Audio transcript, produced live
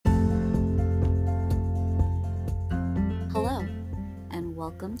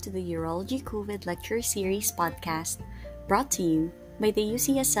welcome to the Urology COVID Lecture Series podcast, brought to you by the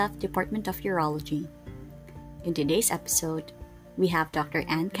UCSF Department of Urology. In today's episode, we have Dr.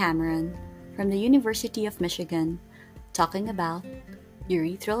 Ann Cameron from the University of Michigan talking about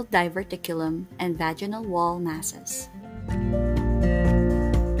urethral diverticulum and vaginal wall masses.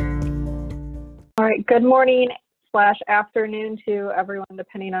 All right, good morning / afternoon to everyone,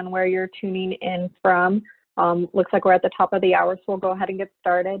 depending on where you're tuning in from. Looks like we're at the top of the hour, so we'll go ahead and get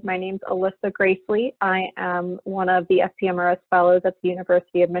started. My name's Alyssa Gracely. I am one of the FPMRS fellows at the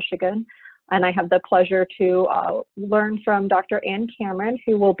University of Michigan, and I have the pleasure to learn from Dr. Ann Cameron,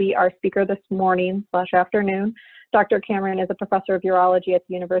 who will be our speaker this morning / afternoon. Dr. Cameron is a professor of urology at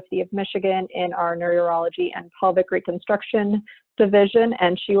the University of Michigan in our neurology and pelvic reconstruction division,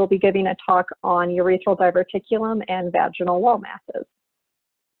 and she will be giving a talk on urethral diverticulum and vaginal wall masses.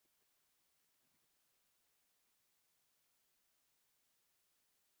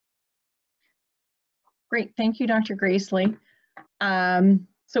 Great, thank you, Dr. Gracely.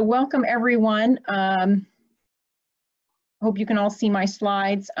 So welcome everyone. Hope you can all see my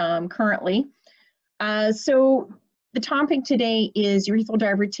slides currently. So the topic today is urethral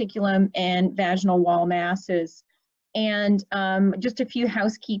diverticulum and vaginal wall masses. And just a few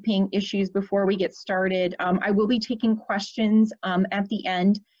housekeeping issues before we get started. I will be taking questions at the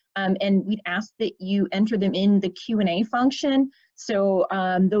end, and we'd ask that you enter them in the Q&A function. So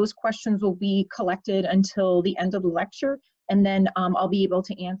those questions will be collected until the end of the lecture, and then I'll be able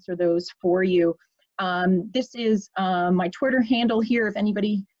to answer those for you. This is my Twitter handle here if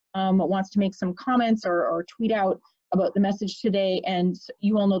anybody wants to make some comments or tweet out about the message today, and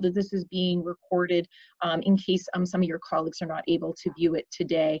you all know that this is being recorded in case some of your colleagues are not able to view it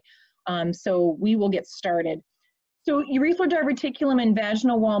today. So we will get started. So urethral diverticulum and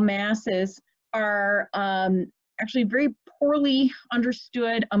vaginal wall masses are actually very poorly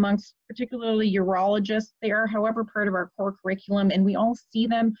understood amongst particularly urologists. They are, however, part of our core curriculum, and we all see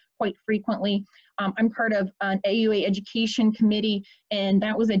them quite frequently. I'm part of an AUA education committee, and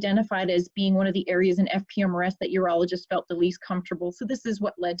that was identified as being one of the areas in FPMRS that urologists felt the least comfortable. So this is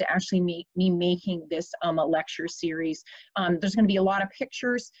what led to actually me making this a lecture series. There's going to be a lot of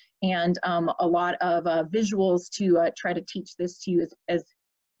pictures and a lot of visuals to try to teach this to you as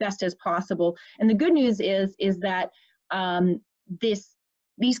best as possible. And the good news is that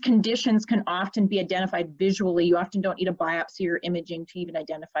these conditions can often be identified visually. You often don't need a biopsy or imaging to even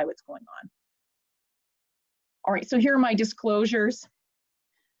identify what's going on. All right, so here are my disclosures.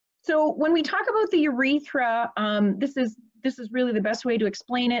 So when we talk about the urethra, this is really the best way to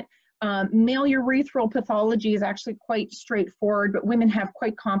explain it. Male urethral pathology is actually quite straightforward, but women have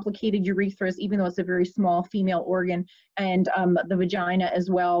quite complicated urethras, even though it's a very small female organ, and the vagina as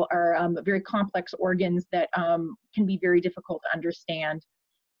well are very complex organs that can be very difficult to understand.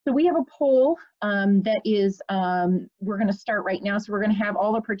 So we have a poll that is, we're going to start right now, so we're going to have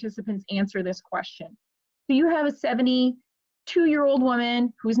all the participants answer this question. So you have a 72-year-old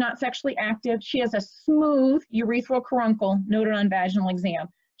woman who's not sexually active. She has a smooth urethral caruncle noted on vaginal exam.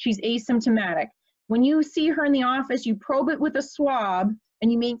 She's asymptomatic. When you see her in the office, you probe it with a swab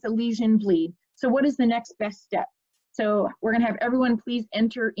and you make the lesion bleed. So what is the next best step? So we're going to have everyone please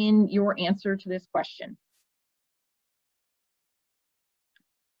enter in your answer to this question.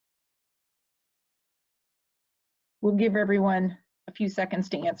 We'll give everyone a few seconds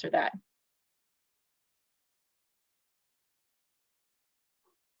to answer that.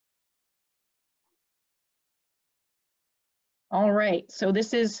 All right, so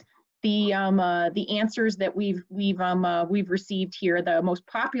this is the answers that we've received here. The most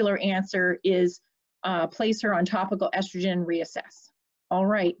popular answer is place her on topical estrogen and reassess. All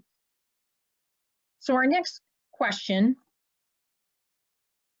right. So our next question.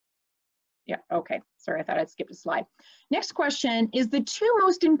 Yeah, okay. Sorry, I thought I'd skipped a slide. Next question is the two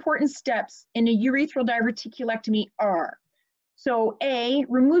most important steps in a urethral diverticulectomy are. So A,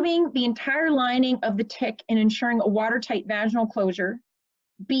 removing the entire lining of the tick and ensuring a watertight vaginal closure.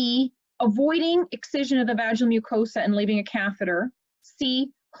 B, avoiding excision of the vaginal mucosa and leaving a catheter. C,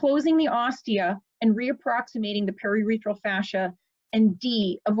 closing the ostia and reapproximating the periurethral fascia. And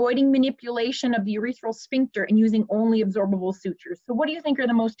D, avoiding manipulation of the urethral sphincter and using only absorbable sutures. So what do you think are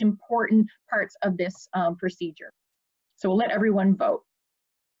the most important parts of this procedure? So we'll let everyone vote.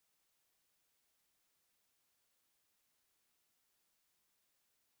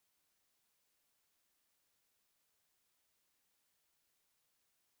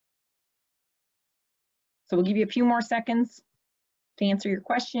 So we'll give you a few more seconds to answer your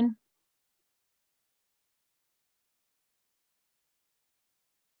question.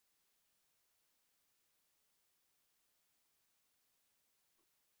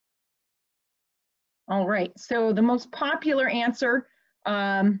 All right, so the most popular answer,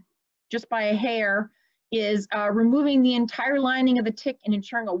 just by a hair, is removing the entire lining of the tick and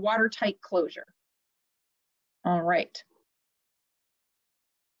ensuring a watertight closure. All right.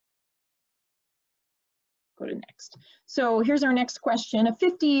 Go to next. So here's our next question. A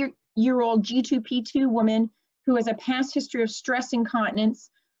 50-year-old G2P2 woman who has a past history of stress incontinence,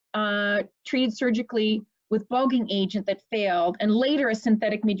 treated surgically with bulking agent that failed, and later a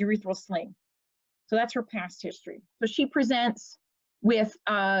synthetic midurethral sling. So that's her past history. So she presents with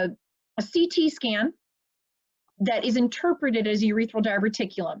a CT scan that is interpreted as urethral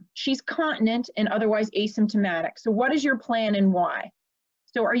diverticulum. She's continent and otherwise asymptomatic. So what is your plan and why?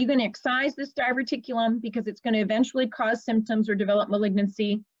 So are you going to excise this diverticulum because it's going to eventually cause symptoms or develop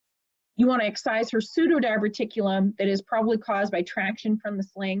malignancy? You want to excise her pseudodiverticulum that is probably caused by traction from the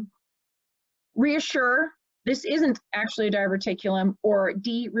sling. Reassure this isn't actually a diverticulum, or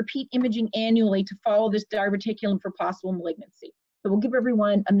D, repeat imaging annually to follow this diverticulum for possible malignancy. So we'll give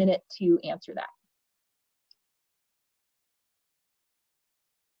everyone a minute to answer that.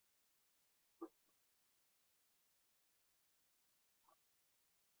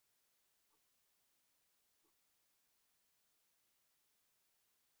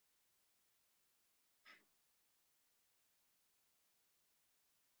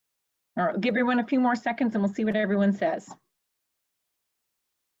 All right, give everyone a few more seconds and we'll see what everyone says.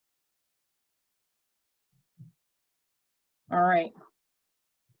 All right.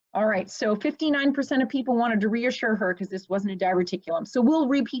 All right, so 59% of people wanted to reassure her because this wasn't a diverticulum. So we'll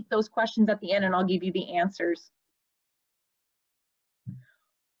repeat those questions at the end and I'll give you the answers.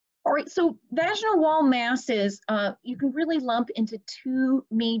 All right, so vaginal wall masses, you can really lump into two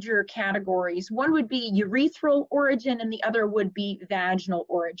major categories. One would be urethral origin and the other would be vaginal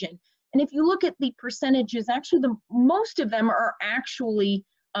origin. And if you look at the percentages, actually most of them are actually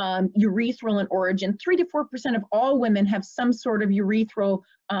urethral in origin. 3 to 4% of all women have some sort of urethral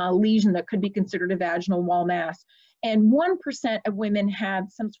lesion that could be considered a vaginal wall mass. And 1% of women have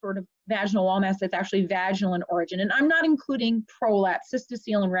some sort of vaginal wall mass that's actually vaginal in origin. And I'm not including prolapse,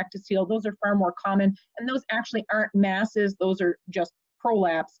 cystocele and rectocele. Those are far more common. And those actually aren't masses. Those are just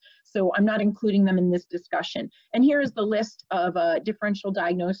prolapse. So I'm not including them in this discussion. And here is the list of differential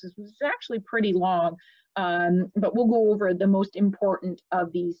diagnosis, which is actually pretty long. But we'll go over the most important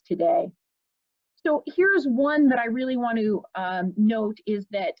of these today. So here's one that I really want to note is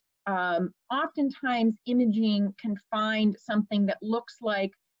that oftentimes imaging can find something that looks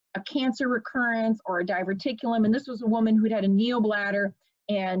like a cancer recurrence or a diverticulum. And this was a woman who'd had a neobladder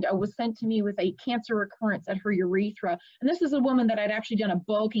and was sent to me with a cancer recurrence at her urethra. And this is a woman that I'd actually done a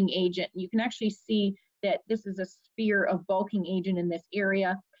bulking agent. And you can actually see that this is a sphere of bulking agent in this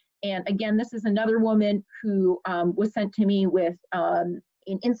area. And again, this is another woman who was sent to me with an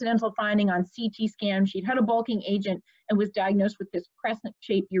incidental finding on CT scan. She'd had a bulking agent and was diagnosed with this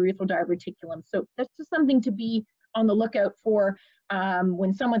crescent-shaped urethral diverticulum. So that's just something to be on the lookout for.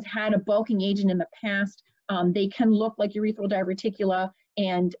 When someone's had a bulking agent in the past, they can look like urethral diverticula,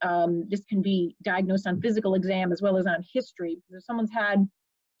 and this can be diagnosed on physical exam as well as on history. Because if someone's had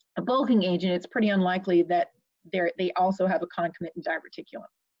a bulking agent, it's pretty unlikely that they also have a concomitant diverticulum.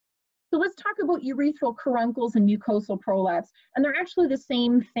 So let's talk about urethral caruncles and mucosal prolapse. And they're actually the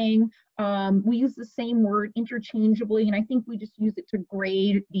same thing. We use the same word interchangeably, and I think we just use it to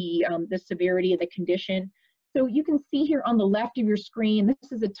grade the severity of the condition. So you can see here on the left of your screen,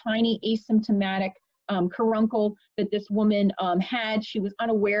 this is a tiny asymptomatic caruncle that this woman had. She was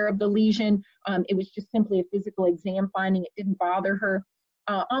unaware of the lesion. It was just simply a physical exam finding. It didn't bother her.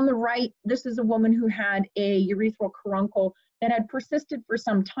 On the right, this is a woman who had a urethral caruncle that had persisted for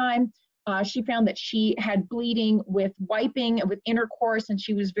some time. She found that she had bleeding with wiping, with intercourse, and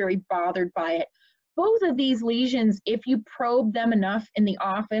she was very bothered by it. Both of these lesions, if you probe them enough in the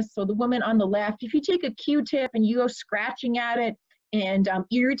office, so the woman on the left, if you take a Q-tip and you go scratching at it and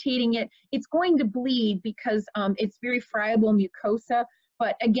irritating it, it's going to bleed because it's very friable mucosa.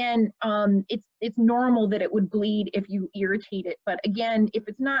 But again, it's normal that it would bleed if you irritate it. But again, if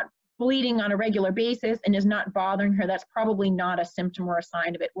it's not bleeding on a regular basis and is not bothering her, that's probably not a symptom or a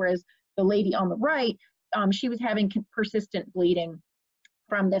sign of it. Whereas the lady on the right, she was having persistent bleeding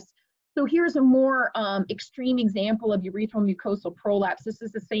from this. So here's a more extreme example of urethral mucosal prolapse. This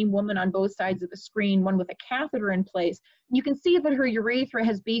is the same woman on both sides of the screen, one with a catheter in place. You can see that her urethra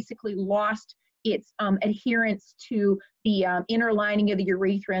has basically lost its adherence to the inner lining of the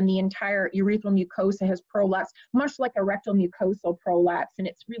urethra, and the entire urethral mucosa has prolapsed, much like a rectal mucosal prolapse, and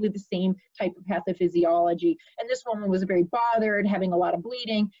it's really the same type of pathophysiology. And this woman was very bothered, having a lot of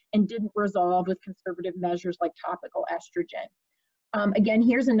bleeding, and didn't resolve with conservative measures like topical estrogen. Again,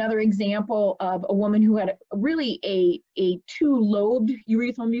 here's another example of a woman who had really a two-lobed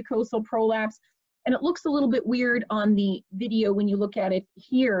urethral mucosal prolapse. And it looks a little bit weird on the video when you look at it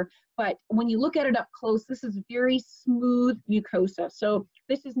here, but when you look at it up close, this is very smooth mucosa. So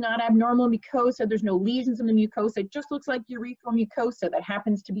this is not abnormal mucosa. There's no lesions in the mucosa. It just looks like urethral mucosa that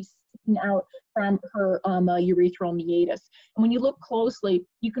happens to be sticking out from her urethral meatus. And when you look closely,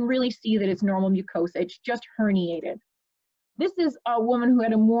 you can really see that it's normal mucosa. It's just herniated. This is a woman who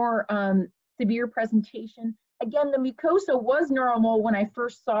had a more severe presentation. Again, the mucosa was normal when I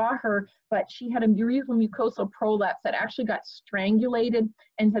first saw her, but she had a urethral mucosal prolapse that actually got strangulated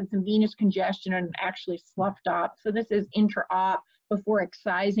and had some venous congestion and actually sloughed off. So this is intra-op before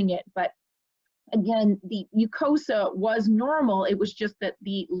excising it. But again, the mucosa was normal. It was just that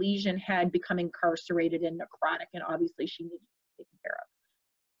the lesion had become incarcerated and necrotic, and obviously she needed to be taken care of.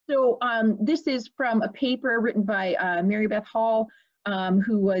 So this is from a paper written by Mary Beth Hall,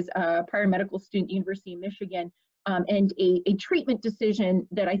 who was a prior medical student at University of Michigan, and a treatment decision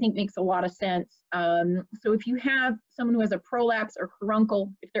that I think makes a lot of sense. So if you have someone who has a prolapse or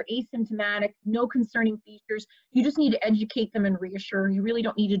caruncle, if they're asymptomatic, no concerning features, you just need to educate them and reassure. You really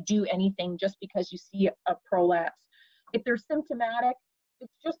don't need to do anything just because you see a prolapse. If they're symptomatic, if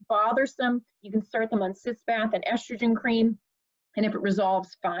it's just bothersome, you can start them on Cisbath and estrogen cream. And if it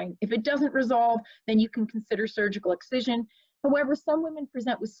resolves, fine. If it doesn't resolve, then you can consider surgical excision. However, some women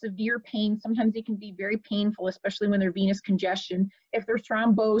present with severe pain. Sometimes it can be very painful, especially when they're venous congestion. If they're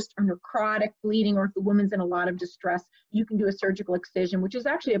thrombosed or necrotic bleeding, or if the woman's in a lot of distress, you can do a surgical excision, which is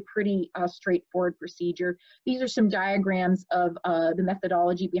actually a pretty straightforward procedure. These are some diagrams of the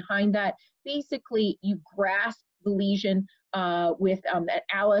methodology behind that. Basically, you grasp the lesion with an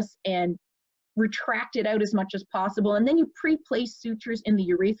Alice and retract it out as much as possible, and then you pre-place sutures in the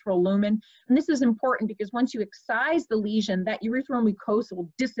urethral lumen. And this is important because once you excise the lesion, that urethral mucosa will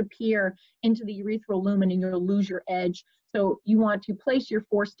disappear into the urethral lumen and you'll lose your edge. So you want to place your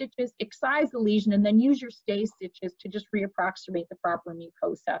 4 stitches, excise the lesion, and then use your stay stitches to just reapproximate the proper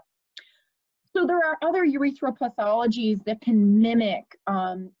mucosa. So there are other urethral pathologies that can mimic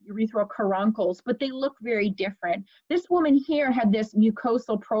urethral caruncles, but they look very different. This woman here had this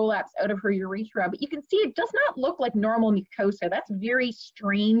mucosal prolapse out of her urethra, but you can see it does not look like normal mucosa. That's very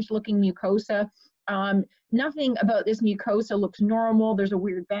strange looking mucosa. Nothing about this mucosa looks normal. There's a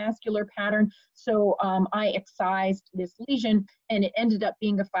weird vascular pattern. So I excised this lesion and it ended up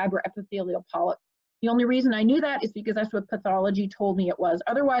being a fibroepithelial polyp. The only reason I knew that is because that's what pathology told me it was.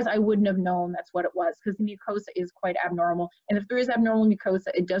 Otherwise, I wouldn't have known that's what it was, because the mucosa is quite abnormal. And if there is abnormal mucosa,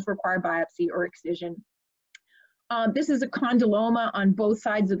 it does require biopsy or excision. This is a condyloma on both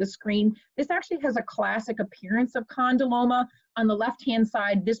sides of the screen. This actually has a classic appearance of condyloma. On the left-hand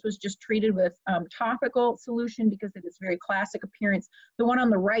side, this was just treated with topical solution because of its very classic appearance. The one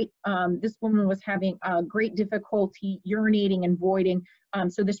on the right, this woman was having great difficulty urinating and voiding,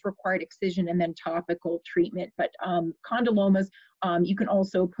 so this required excision and then topical treatment. But condylomas, you can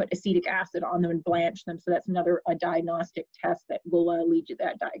also put acetic acid on them and blanch them, so that's another diagnostic test that will lead to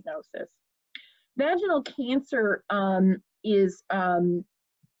that diagnosis. Vaginal cancer can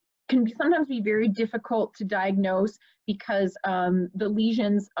sometimes be very difficult to diagnose because the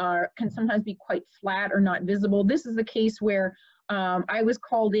lesions can sometimes be quite flat or not visible. This is a case where I was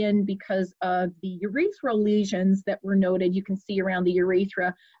called in because of the urethral lesions that were noted. You can see around the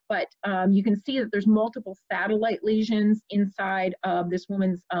urethra, but you can see that there's multiple satellite lesions inside of this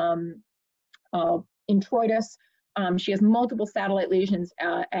woman's introitus. She has multiple satellite lesions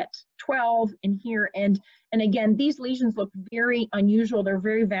at 12 and here, and again, these lesions look very unusual. They're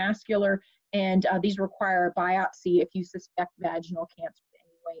very vascular, and these require a biopsy if you suspect vaginal cancer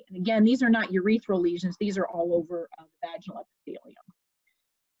anyway. And again, these are not urethral lesions. These are all over the vaginal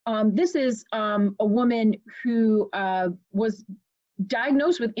epithelium. This is a woman who was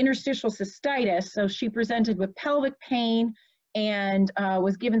diagnosed with interstitial cystitis. So she presented with pelvic pain and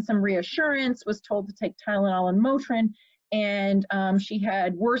was given some reassurance, was told to take Tylenol and Motrin, and she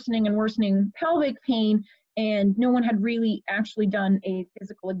had worsening and worsening pelvic pain, and no one had really actually done a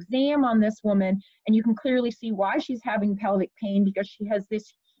physical exam on this woman, and you can clearly see why she's having pelvic pain, because she has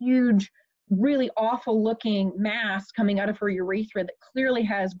this huge, really awful looking mass coming out of her urethra that clearly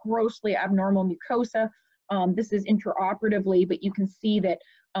has grossly abnormal mucosa. This is intraoperatively, but you can see that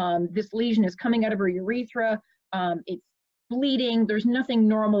this lesion is coming out of her urethra. It's bleeding. There's nothing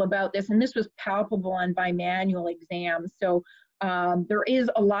normal about this, and this was palpable on bimanual exam. So there is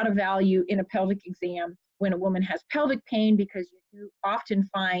a lot of value in a pelvic exam when a woman has pelvic pain, because you often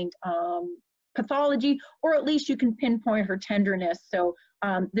find pathology, or at least you can pinpoint her tenderness. So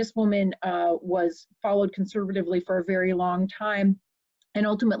This woman was followed conservatively for a very long time and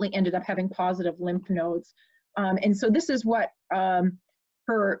ultimately ended up having positive lymph nodes. And so this is what a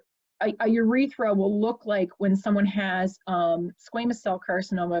urethra will look like when someone has squamous cell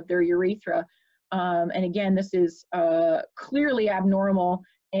carcinoma of their urethra. And again, this is clearly abnormal,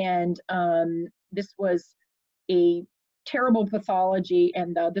 and this was a terrible pathology,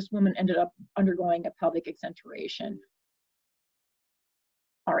 and this woman ended up undergoing a pelvic exenteration.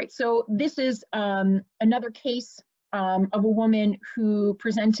 All right, so this is another case of a woman who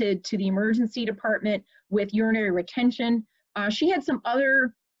presented to the emergency department with urinary retention. She had some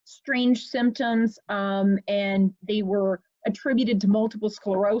other strange symptoms, and they were attributed to multiple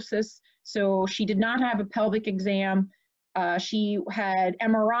sclerosis. So she did not have a pelvic exam. She had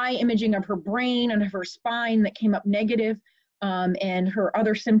MRI imaging of her brain and of her spine that came up negative, and her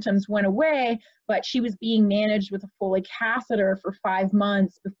other symptoms went away, but she was being managed with a Foley catheter for 5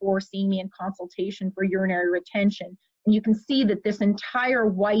 months before seeing me in consultation for urinary retention. And you can see that this entire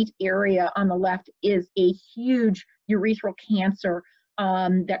white area on the left is a huge urethral cancer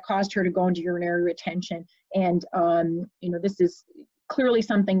that caused her to go into urinary retention. And you know, this is clearly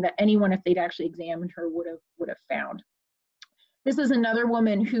something that anyone, if they'd actually examined her, would have found. This is another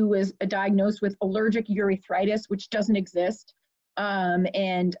woman who was diagnosed with allergic urethritis, which doesn't exist,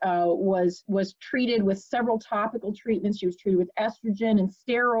 and was treated with several topical treatments. She was treated with estrogen and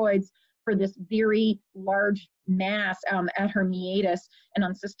steroids for this very large mass at her meatus. And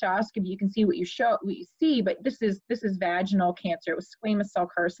on cystoscopy, you can see what you see, but this is vaginal cancer. It was squamous cell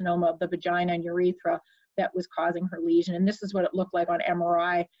carcinoma of the vagina and urethra that was causing her lesion. And this is what it looked like on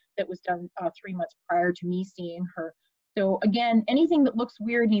MRI that was done 3 months prior to me seeing her. So again, anything that looks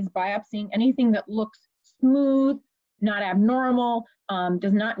weird needs biopsying. Anything that looks smooth, not abnormal,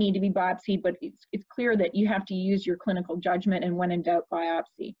 does not need to be biopsied, but it's clear that you have to use your clinical judgment, and when in doubt,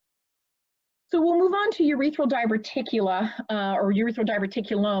 biopsy. So we'll move on to urethral diverticula, or urethral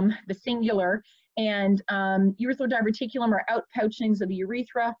diverticulum, the singular. And urethral diverticulum are outpouchings of the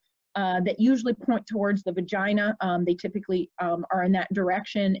urethra that usually point towards the vagina. They typically are in that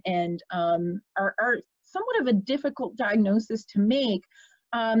direction, and are somewhat of a difficult diagnosis to make.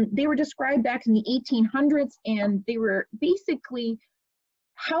 They were described back in the 1800s, and they were basically,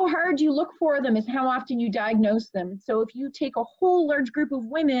 how hard you look for them is how often you diagnose them. So if you take a whole large group of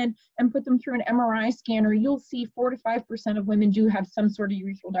women and put them through an MRI scanner, you'll see 4 to 5% of women do have some sort of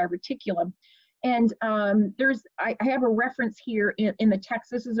urethral diverticulum. And I have a reference here in the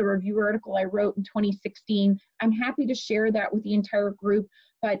text. This is a review article I wrote in 2016. I'm happy to share that with the entire group,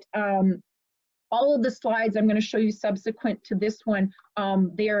 but all of the slides I'm going to show you subsequent to this one,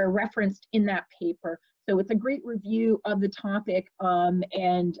 they are referenced in that paper. So it's a great review of the topic,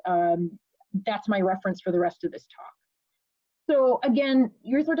 and that's my reference for the rest of this talk. So again,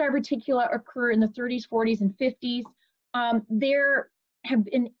 urethral diverticula occur in the 30s, 40s, and 50s. There have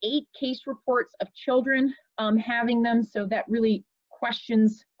been 8 case reports of children having them, so that really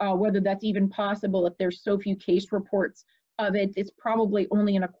questions whether that's even possible if there's so few case reports of it. It's probably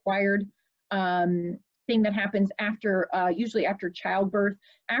only an acquired thing that happens after, usually after childbirth.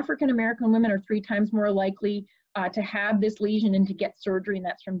 African American women are 3 times more likely to have this lesion and to get surgery, and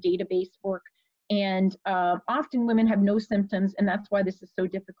that's from database work. And often women have no symptoms, and that's why this is so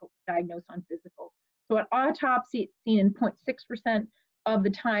difficult to diagnose on physical. So at autopsy, it's seen in 0.6% of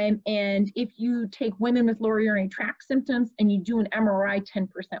the time, and if you take women with lower urinary tract symptoms and you do an MRI, 10%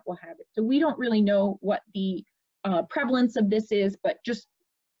 will have it. So we don't really know what the prevalence of this is, but just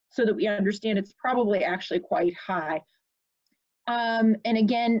so that we understand, it's probably actually quite high. And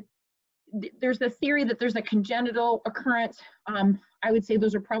again, there's a theory that there's a congenital occurrence. I would say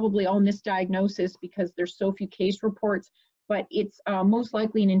those are probably all misdiagnoses because there's so few case reports, but it's most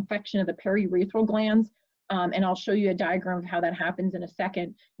likely an infection of the periurethral glands. And I'll show you a diagram of how that happens in a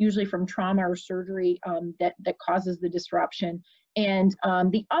second, usually from trauma or surgery that causes the disruption. And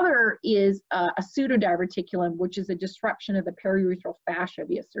the other is a pseudodiverticulum, which is a disruption of the periurethral fascia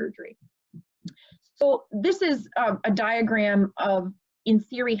via surgery. So this is a diagram of, in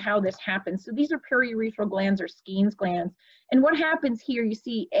theory, how this happens. So these are periurethral glands or Skene's glands. And what happens here, you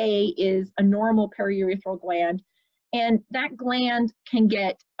see A is a normal periurethral gland, and that gland can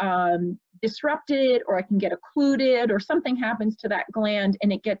get disrupted, or it can get occluded, or something happens to that gland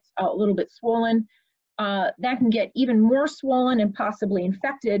and it gets a little bit swollen. That can get even more swollen and possibly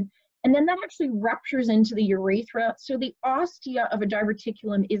infected, and then that actually ruptures into the urethra. So the ostia of a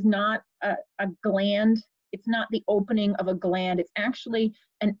diverticulum is not a gland. It's not the opening of a gland. It's actually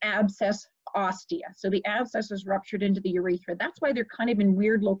an abscess ostia. So the abscess is ruptured into the urethra. That's why they're kind of in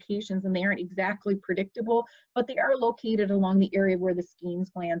weird locations and they aren't exactly predictable, but they are located along the area where the Skene's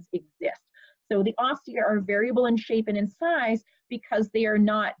glands exist. So the ostia are variable in shape and in size because they are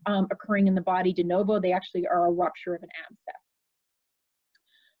not occurring in the body de novo. They actually are a rupture of an abscess.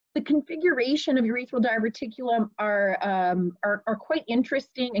 The configuration of urethral diverticulum are quite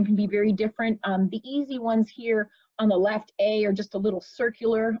interesting and can be very different. The easy ones here on the left, A, are just a little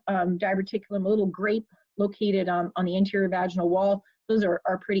circular diverticulum, a little grape located on the anterior vaginal wall. Those are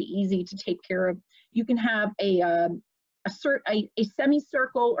pretty easy to take care of. You can have a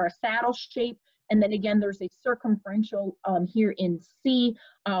semicircle or a saddle shape, and then again there's a circumferential here in C,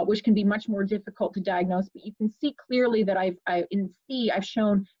 which can be much more difficult to diagnose. But you can see clearly that in C I've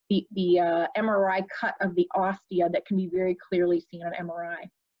shown the MRI cut of the ostia that can be very clearly seen on MRI.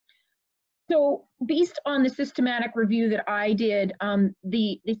 So based on the systematic review that I did,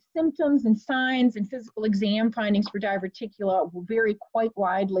 the symptoms and signs and physical exam findings for diverticula will vary quite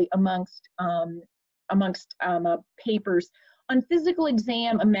widely amongst papers. On physical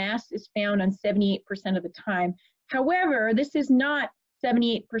exam, a mass is found on 78% of the time. However, this is not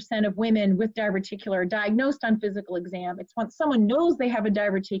 78% of women with diverticula are diagnosed on physical exam. It's when someone knows they have a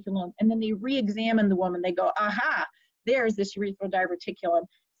diverticulum and then they re-examine the woman, they go, aha, there's this urethral diverticulum.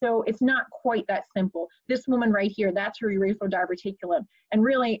 So it's not quite that simple. This woman right here, that's her urethral diverticulum. And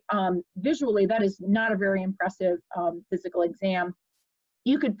really, visually, that is not a very impressive physical exam.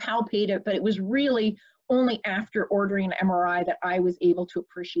 You could palpate it, but it was really only after ordering an MRI that I was able to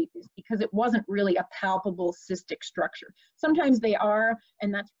appreciate this, because it wasn't really a palpable cystic structure. Sometimes they are,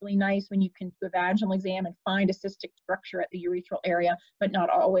 and that's really nice when you can do a vaginal exam and find a cystic structure at the urethral area, but not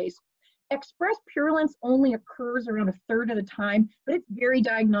always. Express purulence only occurs around a third of the time, but it's very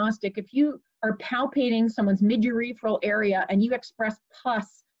diagnostic. If you are palpating someone's mid-urethral area and you express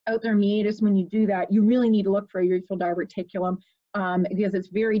pus out their meatus when you do that, you really need to look for a urethral diverticulum because it's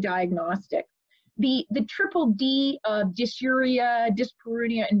very diagnostic. The triple D of dysuria,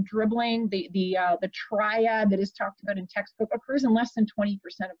 dyspareunia, and dribbling, the triad that is talked about in textbook, occurs in less than 20% of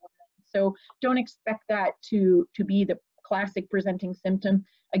women. So don't expect that to be the classic presenting symptom.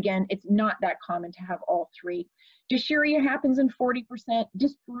 Again, it's not that common to have all three. Dysuria happens in 40%,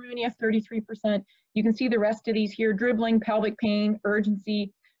 dyspareunia 33%. You can see the rest of these here: dribbling, pelvic pain,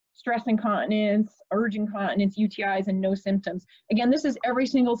 urgency, stress incontinence, urge incontinence, UTIs, and no symptoms. Again, this is every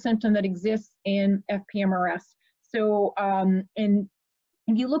single symptom that exists in FPMRS. So, and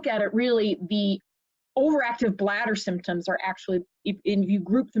if you look at it, really, the overactive bladder symptoms are actually, if you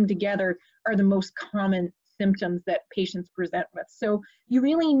group them together, are the most common symptoms that patients present with. So you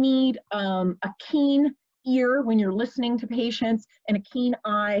really need a keen ear when you're listening to patients, and a keen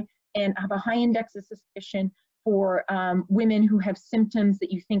eye, and have a high index of suspicion for women who have symptoms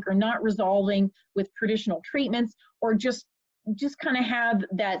that you think are not resolving with traditional treatments, or just kind of have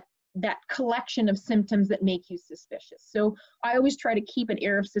that collection of symptoms that make you suspicious. So I always try to keep an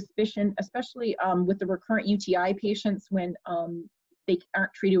air of suspicion, especially with the recurrent UTI patients when they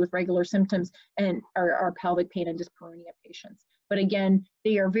aren't treated with regular symptoms, and are pelvic pain and dyspareunia patients. But again,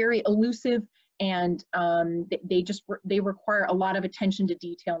 they are very elusive, and they require a lot of attention to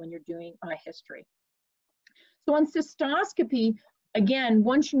detail when you're doing a history. So on cystoscopy, again,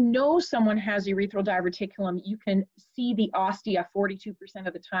 once you know someone has urethral diverticulum, you can see the ostia 42%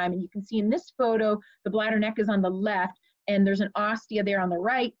 of the time. And you can see in this photo, the bladder neck is on the left, and there's an ostia there on the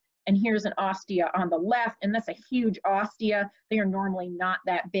right, and here's an ostia on the left, and that's a huge ostia. They are normally not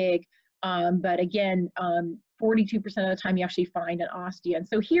that big, but again, 42% of the time you actually find an ostia. And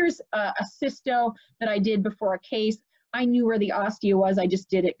so here's a cysto that I did before a case. I knew where the ostia was, I just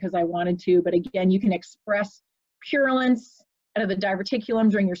did it because I wanted to, but again, you can express purulence out of the diverticulum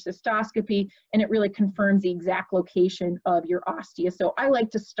during your cystoscopy, and it really confirms the exact location of your ostia. So I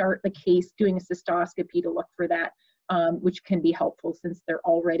like to start the case doing a cystoscopy to look for that, which can be helpful since they're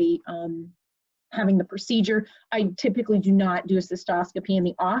already having the procedure. I typically do not do a cystoscopy in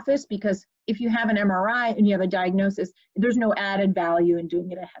the office, because if you have an MRI and you have a diagnosis, there's no added value in doing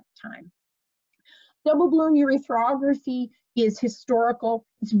it ahead of time. Double balloon urethroplasty is historical.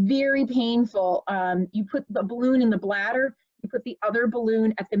 It's very painful. You put the balloon in the bladder, you put the other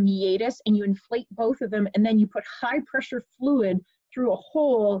balloon at the meatus, and you inflate both of them, and then you put high pressure fluid through a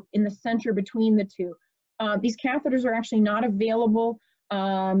hole in the center between the two. These catheters are actually not available,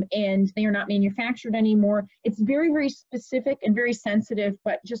 and they are not manufactured anymore. It's very, very specific and very sensitive,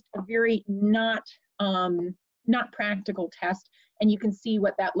 but just a very not practical test. And you can see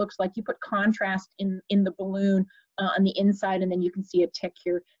what that looks like. You put contrast in the balloon on the inside, and then you can see a tick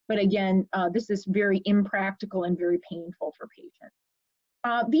here. But again, this is very impractical and very painful for patients.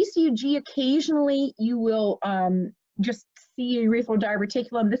 VCUG, occasionally you will just see urethral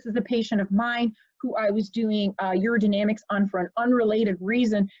diverticulum. This is a patient of mine who I was doing urodynamics on for an unrelated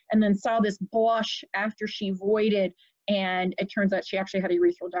reason, and then saw this blush after she voided, and it turns out she actually had a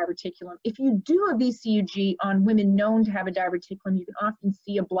urethral diverticulum. If you do a VCUG on women known to have a diverticulum, you can often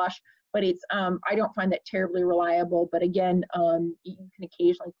see a blush, but it's I don't find that terribly reliable, but again, you can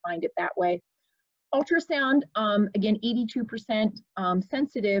occasionally find it that way. Ultrasound, again, 82%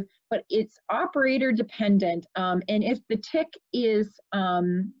 sensitive, but it's operator dependent. And if the tick is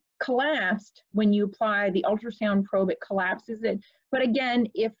collapsed, when you apply the ultrasound probe, it collapses it. But again,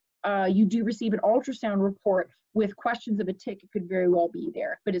 if you do receive an ultrasound report with questions of a tick, it could very well be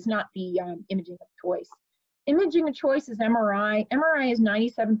there, but it's not the imaging of choice. Imaging of choice is MRI. MRI is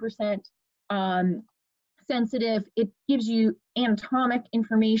 97% sensitive. It gives you anatomic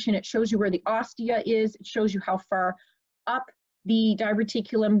information. It shows you where the ostia is. It shows you how far up the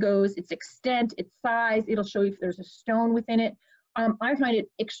diverticulum goes, its extent, its size. It'll show you if there's a stone within it. I find it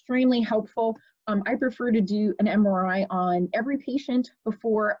extremely helpful. I prefer to do an MRI on every patient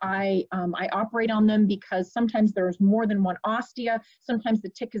before I operate on them, because sometimes there's more than one ostia. Sometimes the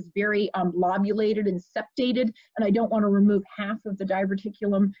tick is very lobulated and septated, and I don't want to remove half of the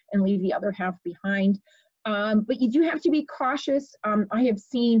diverticulum and leave the other half behind. But you do have to be cautious. I have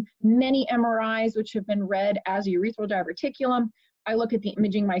seen many MRIs which have been read as a urethral diverticulum. I look at the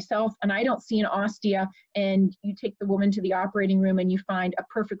imaging myself and I don't see an ostia, and you take the woman to the operating room and you find a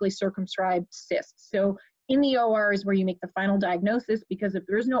perfectly circumscribed cyst. So in the OR is where you make the final diagnosis, because if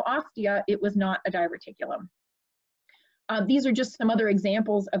there is no ostia, it was not a diverticulum. These are just some other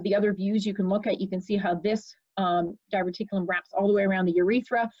examples of the other views you can look at. You can see how this diverticulum wraps all the way around the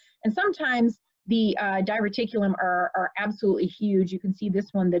urethra, and sometimes the diverticulum are absolutely huge. You can see this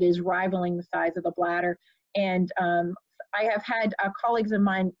one that is rivaling the size of the bladder. And I have had colleagues of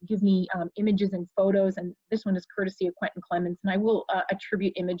mine give me images and photos, and this one is courtesy of Quentin Clemens, and I will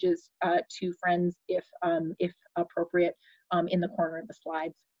attribute images to friends if appropriate in the corner of the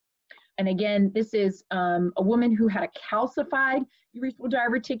slides. And again, this is a woman who had a calcified urethral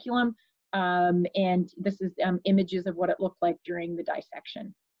diverticulum, and this is images of what it looked like during the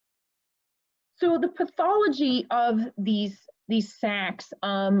dissection. So the pathology of these sacs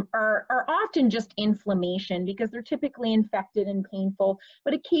are often just inflammation, because they're typically infected and painful,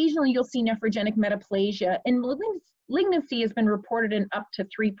 but occasionally you'll see nephrogenic metaplasia, and malignancy has been reported in up to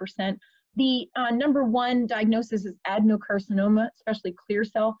 3%. The number one diagnosis is adenocarcinoma, especially clear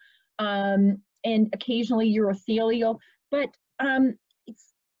cell, and occasionally urothelial, but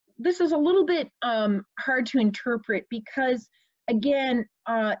this is a little bit hard to interpret, because again,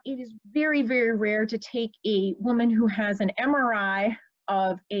 it is very, very rare to take a woman who has an MRI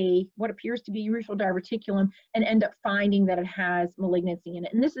of what appears to be urethral diverticulum and end up finding that it has malignancy in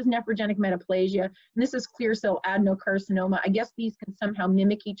it. And this is nephrogenic metaplasia, and this is clear cell adenocarcinoma. I guess these can somehow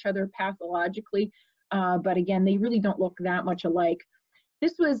mimic each other pathologically, but again, they really don't look that much alike.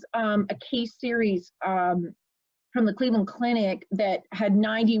 This was a case series from the Cleveland Clinic that had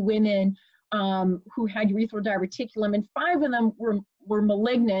 90 women who had urethral diverticulum, and 5 of them were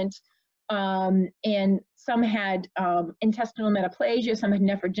malignant, and some had intestinal metaplasia, some had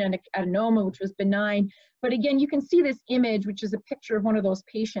nephrogenic adenoma, which was benign. But again, you can see this image, which is a picture of one of those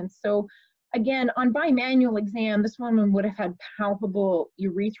patients. So again, on bimanual exam, this woman would have had palpable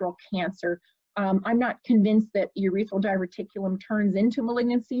urethral cancer. I'm not convinced that urethral diverticulum turns into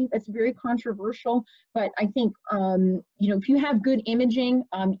malignancy. That's very controversial, but I think, if you have good imaging,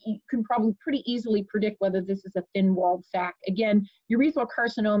 you can probably pretty easily predict whether this is a thin-walled sac. Again, urethral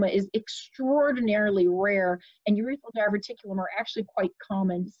carcinoma is extraordinarily rare, and urethral diverticulum are actually quite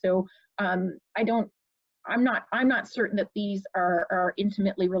common. So I'm not certain that these are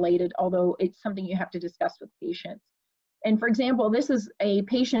intimately related, although it's something you have to discuss with patients. And for example, this is a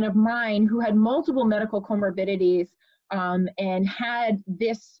patient of mine who had multiple medical comorbidities and had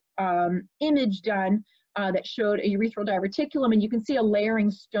this image done that showed a urethral diverticulum, and you can see a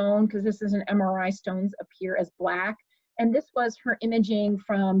layering stone, because this is an MRI, stones appear as black. And this was her imaging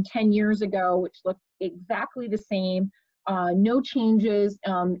from 10 years ago, which looked exactly the same. No changes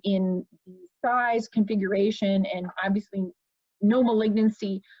in the size, configuration, and obviously no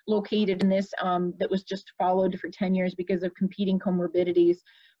malignancy located in this that was just followed for 10 years because of competing comorbidities.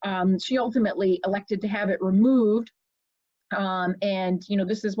 She ultimately elected to have it removed. And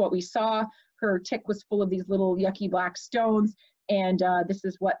this is what we saw. Her tick was full of these little yucky black stones. And this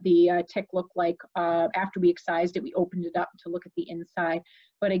is what the tick looked like after we excised it. We opened it up to look at the inside.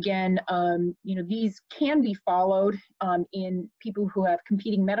 But again, you know, these can be followed in people who have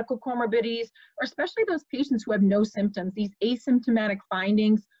competing medical comorbidities, or especially those patients who have no symptoms. These asymptomatic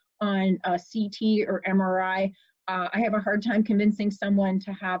findings on CT or MRI, I have a hard time convincing someone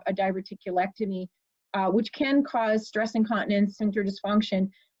to have a diverticulectomy, which can cause stress incontinence, sphincter dysfunction,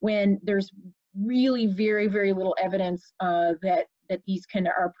 when there's really very, very little evidence that these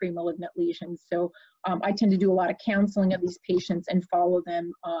are premalignant lesions. So I tend to do a lot of counseling of these patients and follow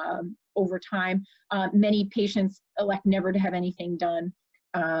them over time. Many patients elect never to have anything done.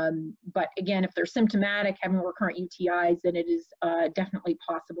 But again, if they're symptomatic, having recurrent UTIs, then it is definitely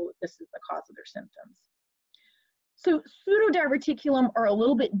possible that this is the cause of their symptoms. So pseudodiverticulum are a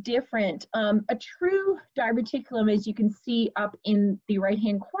little bit different. A true diverticulum, as you can see up in the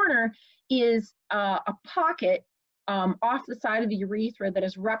right-hand corner, is a pocket off the side of the urethra that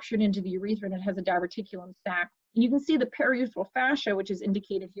is ruptured into the urethra, and it has a diverticulum sac. And you can see the periurethral fascia, which is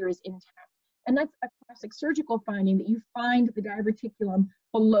indicated here, is intact. And that's a classic surgical finding, that you find the diverticulum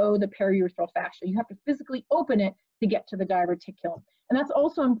below the periurethral fascia. You have to physically open it to get to the diverticulum. And that's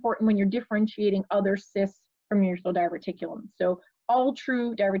also important when you're differentiating other cysts from urethral diverticulum. So all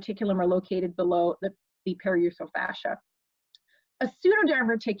true diverticulum are located below the periurethral fascia. A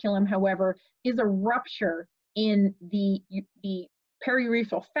pseudodiverticulum, however, is a rupture in the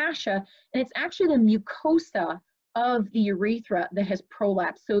periurethral fascia, and it's actually the mucosa of the urethra that has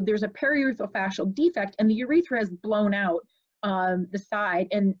prolapsed. So there's a periurethral fascial defect, and the urethra has blown out the side,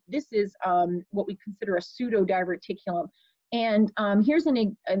 and this is what we consider a pseudodiverticulum. And here's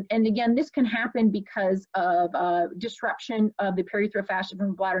and again, this can happen because of disruption of the periurethral fascia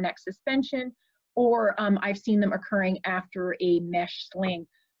from bladder neck suspension, or I've seen them occurring after a mesh sling.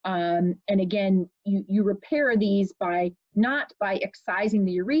 And again, you repair these not by excising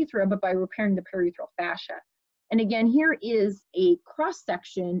the urethra, but by repairing the periurethral fascia. And again, here is a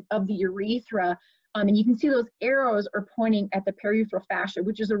cross-section of the urethra, and you can see those arrows are pointing at the periurethral fascia,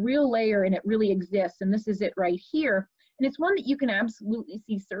 which is a real layer, and it really exists, and this is it right here. And it's one that you can absolutely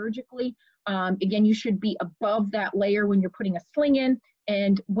see surgically. Again, you should be above that layer when you're putting a sling in.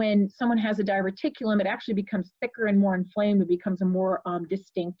 And when someone has a diverticulum, it actually becomes thicker and more inflamed. It becomes a more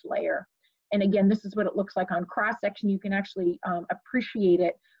distinct layer. And again, this is what it looks like on cross-section. You can actually appreciate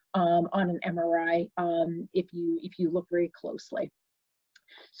it on an MRI if you look very closely.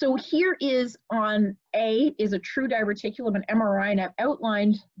 So here is on A is a true diverticulum, an MRI, and I've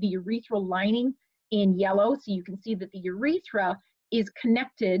outlined the urethral lining in yellow, so you can see that the urethra is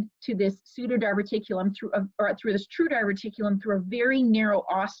connected to this pseudodiverticulum through this true diverticulum through a very narrow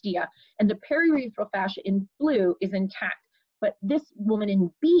ostia, and the periurethral fascia in blue is intact. But this woman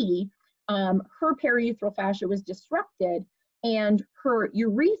in B, her periurethral fascia was disrupted, and her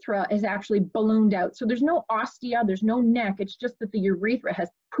urethra is actually ballooned out. So there's no ostia, there's no neck. It's just that the urethra has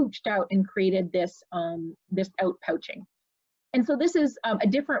pooched out and created this this outpouching. And so this is a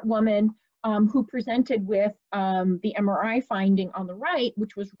different woman who presented with the MRI finding on the right,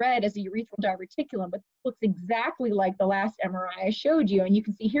 which was read as a urethral diverticulum, but looks exactly like the last MRI I showed you. And you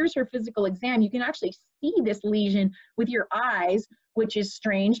can see here's her physical exam. You can actually see this lesion with your eyes, which is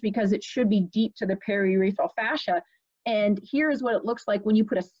strange because it should be deep to the periurethral fascia. And here's what it looks like when you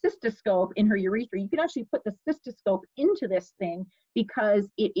put a cystoscope in her urethra. You can actually put the cystoscope into this thing because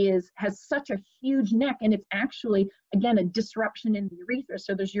it has such a huge neck, and it's actually, again, a disruption in the urethra.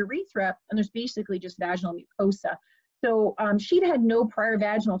 So there's urethra, and there's basically just vaginal mucosa. So she'd had no prior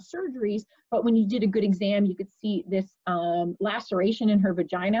vaginal surgeries, but when you did a good exam, you could see this laceration in her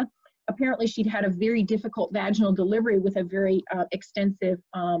vagina. Apparently, she'd had a very difficult vaginal delivery with a very extensive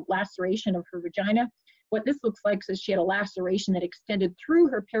laceration of her vagina. What this looks like is she had a laceration that extended through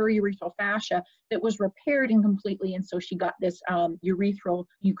her periurethral fascia that was repaired incompletely, and so she got this urethral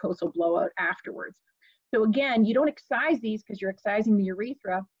mucosal blowout afterwards. So again, you don't excise these because you're excising the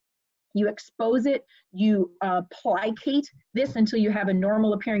urethra. You expose it, you plicate this until you have a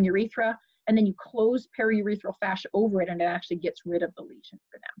normal appearing urethra, and then you close periurethral fascia over it, and it actually gets rid of the lesion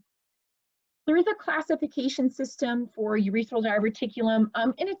for them. There is a classification system for urethral diverticulum,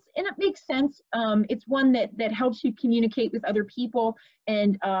 and it makes sense. It's one that helps you communicate with other people,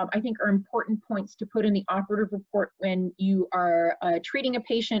 and I think are important points to put in the operative report when you are treating a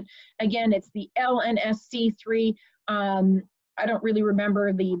patient. Again, it's the LNSC3. I don't really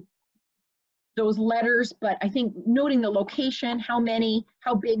remember those letters, but I think noting the location, how many,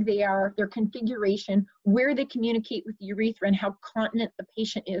 how big they are, their configuration, where they communicate with the urethra, and how continent the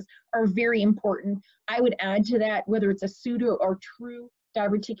patient is are very important. I would add to that whether it's a pseudo or true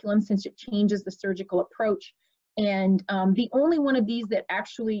diverticulum, since it changes the surgical approach. And the only one of these that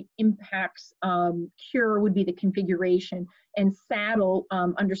actually impacts cure would be the configuration. And saddle,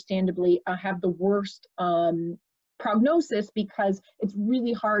 understandably, have the worst prognosis because it's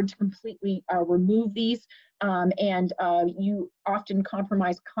really hard to completely remove these. And you often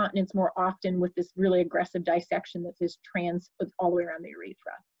compromise continence more often with this really aggressive dissection that is all the way around the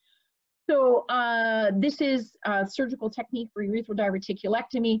urethra. So this is a surgical technique for urethral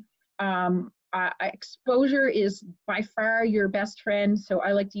diverticulectomy. Exposure is by far your best friend, so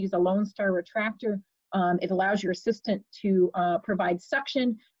I like to use a Lone Star retractor. It allows your assistant to provide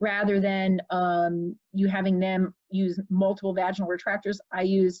suction rather than you having them use multiple vaginal retractors. I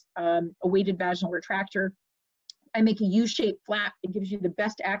use a weighted vaginal retractor. I make a U-shaped flap. It gives you the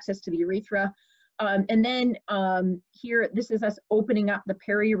best access to the urethra. And then here, this is us opening up the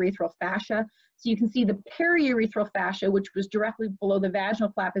periurethral fascia. So you can see the periurethral fascia, which was directly below the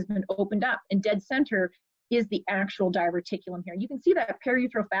vaginal flap, has been opened up, and dead center is the actual diverticulum here. You can see that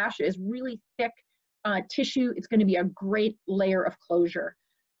periurethral fascia is really thick tissue. It's going to be a great layer of closure.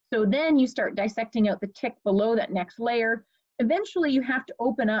 So then you start dissecting out the tick below that next layer. Eventually, you have to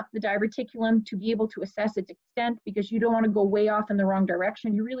open up the diverticulum to be able to assess its extent because you don't want to go way off in the wrong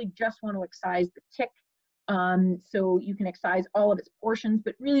direction. You really just want to excise the tick so you can excise all of its portions.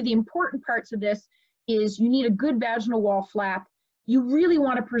 But really the important parts of this is you need a good vaginal wall flap. You really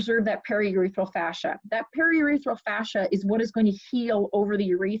want to preserve that periurethral fascia. That periurethral fascia is what is going to heal over the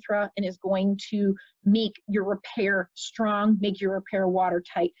urethra and is going to make your repair strong, make your repair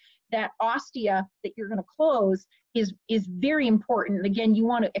watertight. That ostia that you're going to close is very important. Again, you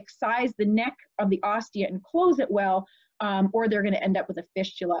want to excise the neck of the ostia and close it well, or they're going to end up with a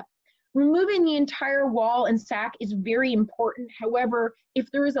fistula. Removing the entire wall and sac is very important. However, if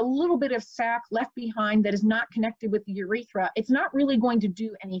there is a little bit of sac left behind that is not connected with the urethra, it's not really going to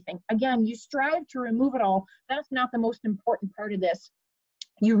do anything. Again, you strive to remove it all. That's not the most important part of this.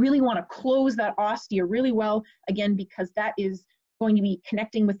 You really want to close that ostia really well, again, because that is going to be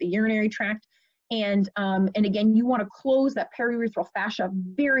connecting with the urinary tract. And again, you want to close that periurethral fascia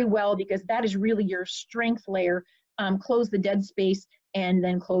very well because that is really your strength layer. Close the dead space and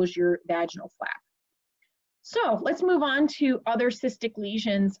then close your vaginal flap. So let's move on to other cystic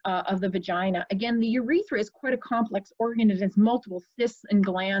lesions of the vagina. Again, the urethra is quite a complex organ. It has multiple cysts and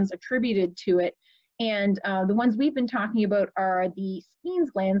glands attributed to it. And the ones we've been talking about are the Skene's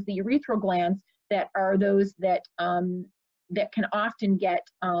glands, the urethral glands, that are those that that can often get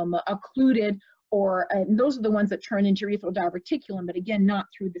occluded, or those are the ones that turn into urethral diverticulum, but again, not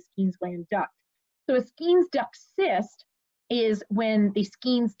through the Skene's gland duct. So a Skene's duct cyst is when the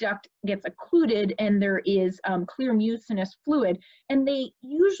Skene's duct gets occluded and there is clear mucinous fluid, and they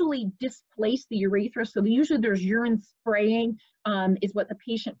usually displace the urethra. So usually there's urine spraying is what the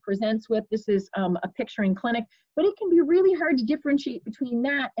patient presents with. This is a picture in clinic, but it can be really hard to differentiate between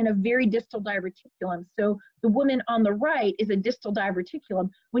that and a very distal diverticulum. So the woman on the right is a distal diverticulum.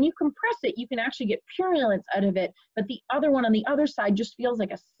 When you compress it, you can actually get purulence out of it, but the other one on the other side just feels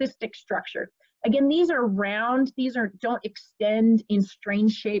like a cystic structure. Again, these are round, don't extend in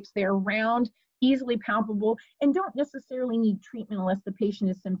strange shapes. They're round, easily palpable, and don't necessarily need treatment unless the patient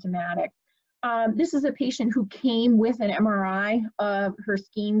is symptomatic. This is a patient who came with an MRI of her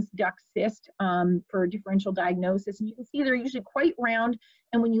Skene's duct cyst for differential diagnosis. And you can see they're usually quite round.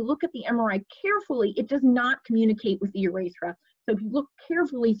 And when you look at the MRI carefully, it does not communicate with the urethra. So if you look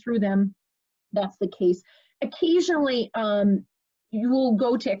carefully through them, that's the case. Occasionally, you will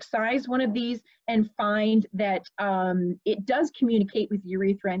go to excise one of these and find that it does communicate with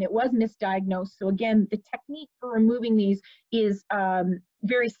urethra and it was misdiagnosed. So again, the technique for removing these is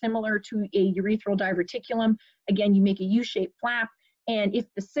very similar to a urethral diverticulum. Again, you make a U-shaped flap, and if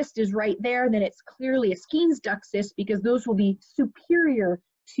the cyst is right there, then it's clearly a Skene's duct cyst because those will be superior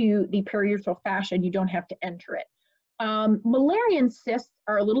to the periurethral fascia and you don't have to enter it. Mullerian cysts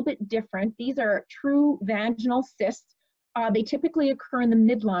are a little bit different. These are true vaginal cysts. They typically occur in the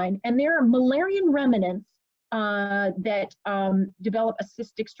midline, and there are Mullerian remnants that develop a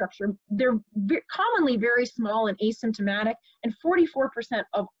cystic structure. They're commonly very small and asymptomatic, and 44%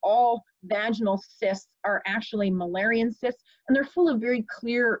 of all vaginal cysts are actually Mullerian cysts, and they're full of very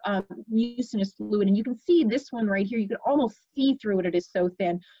clear mucinous fluid. And you can see this one right here, you can almost see through it, it is so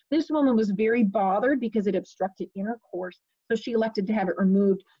thin. This woman was very bothered because it obstructed intercourse, so she elected to have it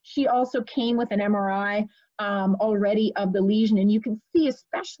removed. She also came with an MRI already of the lesion, and you can see,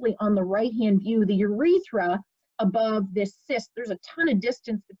 especially on the right-hand view, the urethra above this cyst. There's a ton of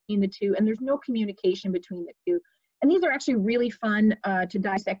distance between the two, and there's no communication between the two. And these are actually really fun to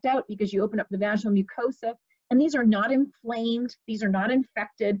dissect out because you open up the vaginal mucosa And these are not inflamed, these are not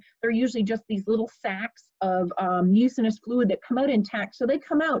infected. They're usually just these little sacs of mucinous fluid that come out intact. So they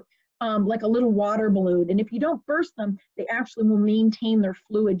come out like a little water balloon. And if you don't burst them, they actually will maintain their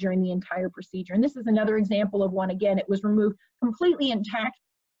fluid during the entire procedure. And this is another example of one. Again, it was removed completely intact.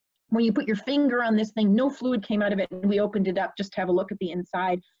 When you put your finger on this thing, no fluid came out of it, and we opened it up just to have a look at the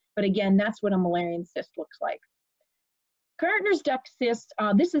inside. But again, that's what a Müllerian cyst looks like. Gartner's duct cysts,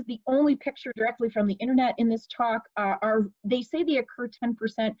 this is the only picture directly from the internet in this talk. They say they occur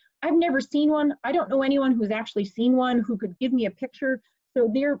 10%. I've never seen one. I don't know anyone who's actually seen one who could give me a picture. So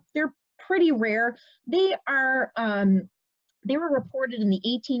they're pretty rare. They were reported in the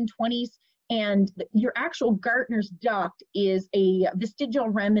 1820s, and your actual Gartner's duct is a vestigial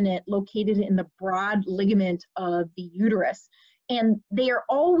remnant located in the broad ligament of the uterus. And they are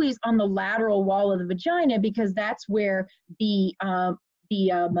always on the lateral wall of the vagina because that's where the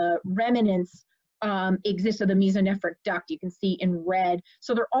remnants exist of the mesonephric duct. You can see in red.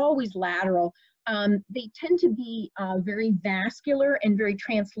 So they're always lateral. They tend to be very vascular and very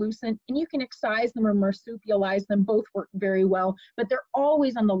translucent, and you can excise them or marsupialize them. Both work very well, but they're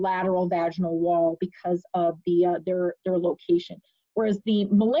always on the lateral vaginal wall because of their location. Whereas the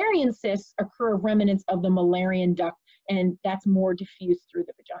Müllerian cysts occur of remnants of the Müllerian duct, and that's more diffuse through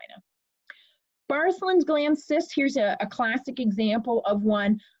the vagina. Bartholin's gland cysts, here's a classic example of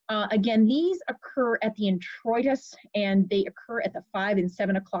one. Again, these occur at the introitus, and they occur at the 5 and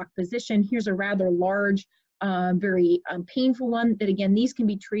 7 o'clock position. Here's a rather large, very painful one that, again, these can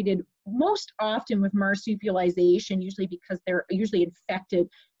be treated most often with marsupialization, usually because they're usually infected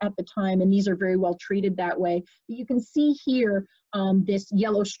at the time, and these are very well treated that way. But you can see here this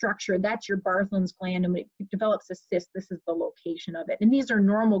yellow structure, that's your Bartholin's gland, and when it develops a cyst, this is the location of it. And these are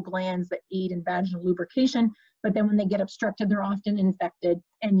normal glands that aid in vaginal lubrication, but then when they get obstructed, they're often infected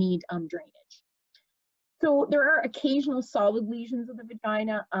and need drainage. So there are occasional solid lesions of the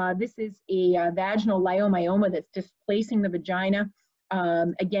vagina. This is a vaginal leiomyoma that's displacing the vagina.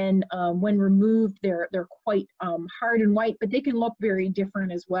 Again, when removed, they're quite hard and white, but they can look very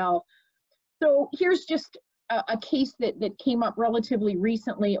different as well. So here's just a case that came up relatively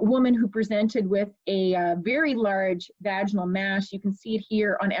recently, a woman who presented with a very large vaginal mass. You can see it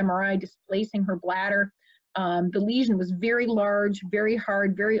here on MRI displacing her bladder. The lesion was very large, very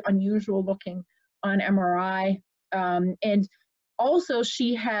hard, very unusual looking on MRI. And also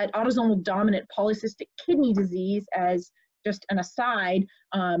she had autosomal dominant polycystic kidney disease as just an aside,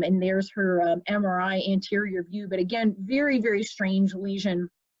 and there's her MRI anterior view. But again, very, very strange lesion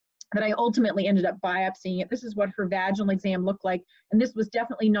that I ultimately ended up biopsying it. This is what her vaginal exam looked like. And this was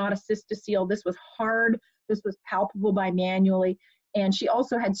definitely not a cystocele. This was hard. This was palpable by manually. And she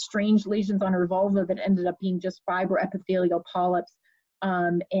also had strange lesions on her vulva that ended up being just fibroepithelial polyps.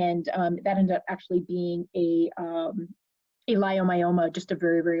 That ended up actually being a leiomyoma, just a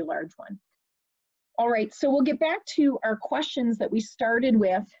very, very large one. All right, so we'll get back to our questions that we started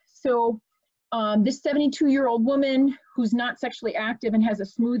with. So this 72-year-old woman who's not sexually active and has a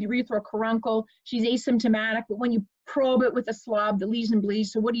smooth urethral caruncle, she's asymptomatic, but when you probe it with a swab, the lesion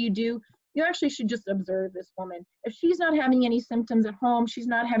bleeds. So what do? You actually should just observe this woman. If she's not having any symptoms at home, she's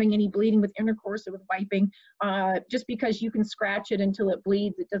not having any bleeding with intercourse or with wiping, just because you can scratch it until it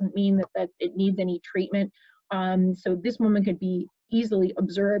bleeds, it doesn't mean that it needs any treatment. So this woman could be easily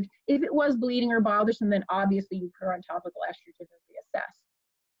observed. If it was bleeding or bothersome, then obviously you put her on topical estrogen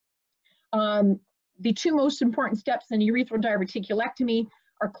and reassess. The two most important steps in urethral diverticulectomy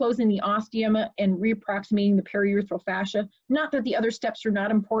are closing the ostium and reapproximating the periurethral fascia. Not that the other steps are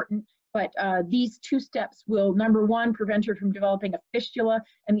not important, but these two steps will, number one, prevent her from developing a fistula,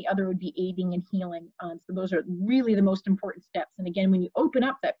 and the other would be aiding in healing. So those are really the most important steps. And again, when you open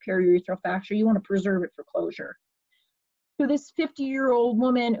up that periurethral fascia, you want to preserve it for closure. So this 50-year-old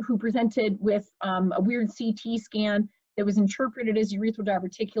woman who presented with a weird CT scan that was interpreted as urethral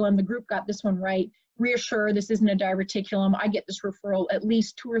diverticulum, the group got this one right. Reassure, this isn't a diverticulum. I get this referral at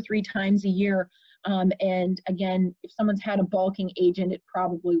least 2 or 3 times a year. And again, if someone's had a bulking agent, it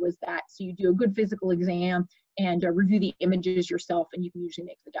probably was that. So you do a good physical exam and review the images yourself, and you can usually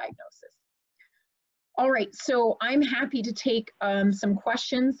make the diagnosis. All right, so I'm happy to take some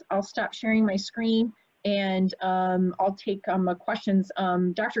questions. I'll stop sharing my screen, and I'll take questions.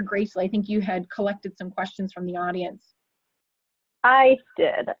 Dr. Gracely, I think you had collected some questions from the audience. I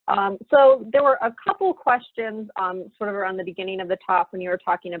did. So there were a couple questions sort of around the beginning of the talk when you were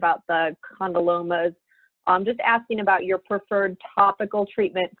talking about the condylomas. Just asking about your preferred topical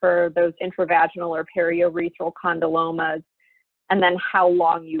treatment for those intravaginal or periurethral condylomas, and then how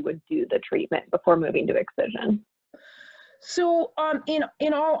long you would do the treatment before moving to excision. So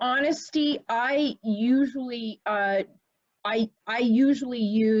in all honesty, I usually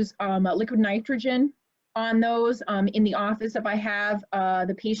use liquid nitrogen on those in the office if I have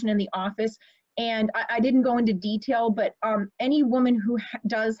the patient in the office. And I didn't go into detail, but any woman who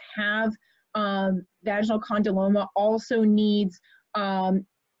does have vaginal condyloma also needs,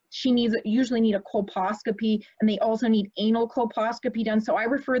 usually need a colposcopy, and they also need anal colposcopy done. So I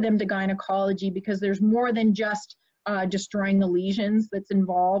refer them to gynecology because there's more than just destroying the lesions that's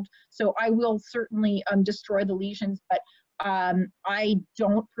involved. So I will certainly destroy the lesions, but I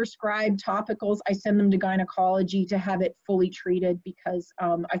don't prescribe topicals. I send them to gynecology to have it fully treated because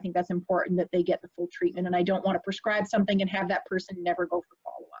I think that's important that they get the full treatment, and I don't want to prescribe something and have that person never go for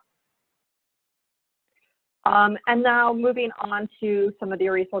follow-up. And now moving on to some of the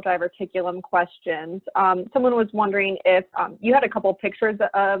urethral diverticulum questions. Someone was wondering if you had a couple pictures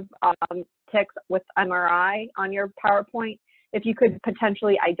of tics with MRI on your PowerPoint, if you could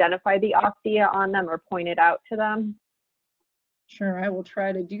potentially identify the ostia on them or point it out to them. Sure, I will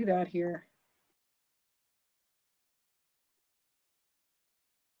try to do that here.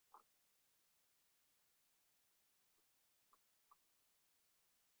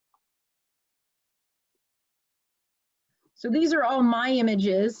 So these are all my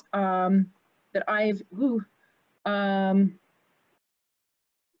images that I've,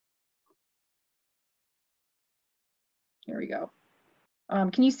 here we go.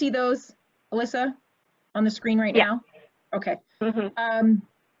 Can you see those, Alyssa, on the screen right now? Okay. Mm-hmm.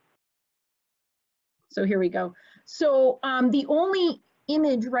 So here we go. So the only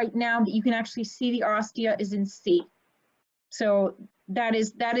image right now that you can actually see the ostia is in C. So that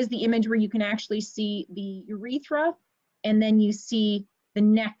is the image where you can actually see the urethra, and then you see the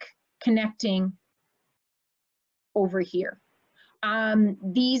neck connecting over here.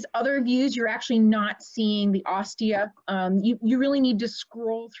 These other views, you're actually not seeing the ostia. You really need to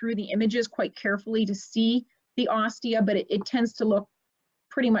scroll through the images quite carefully to see the ostia, but it tends to look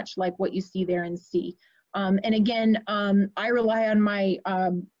pretty much like what you see there in C. And again, I rely on my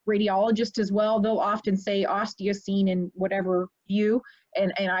radiologist as well. They'll often say ostia seen in whatever view,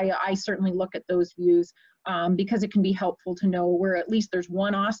 and I certainly look at those views because it can be helpful to know where at least there's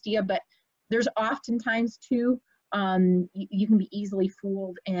one ostia, but there's oftentimes two. You can be easily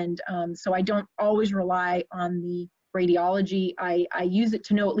fooled, and so I don't always rely on the radiology. I use it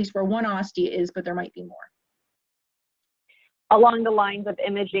to know at least where one ostia is, but there might be more. Along the lines of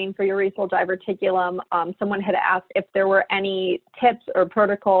imaging for urethral diverticulum, someone had asked if there were any tips or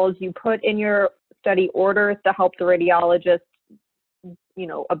protocols you put in your study orders to help the radiologist, you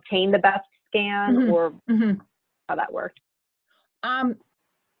know, obtain the best scan, or how that worked. I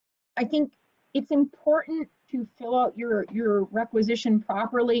think it's important to fill out your requisition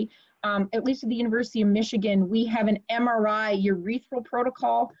properly. At least at the University of Michigan, we have an MRI urethral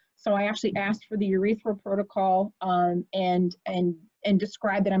protocol. So I actually asked for the urethral protocol and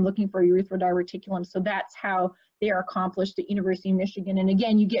described that I'm looking for urethral diverticulum. So that's how they are accomplished at University of Michigan. And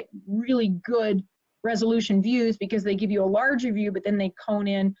again, you get really good resolution views because they give you a larger view, but then they cone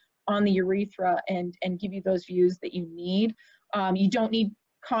in on the urethra and give you those views that you need. You don't need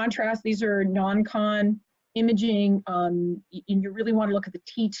contrast. These are non-con imaging. You really want to look at the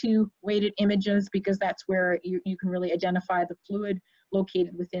T2 weighted images because that's where you can really identify the fluid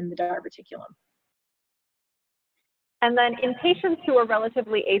located within the diverticulum. And then in patients who are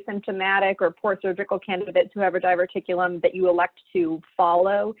relatively asymptomatic or poor surgical candidates who have a diverticulum that you elect to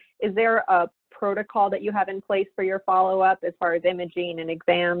follow, is there a protocol that you have in place for your follow-up as far as imaging and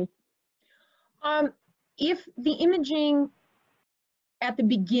exams? If the imaging at the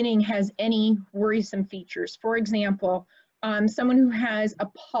beginning has any worrisome features, for example, someone who has a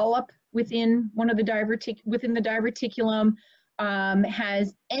polyp within one of the diverticulum,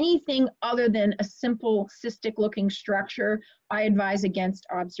 has anything other than a simple cystic looking structure, I advise against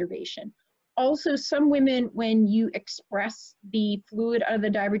observation. Also, some women, when you express the fluid out of the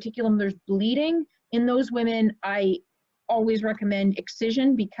diverticulum, there's bleeding. In those women, I always recommend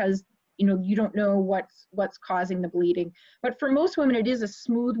excision because you don't know what's causing the bleeding. But for most women, it is a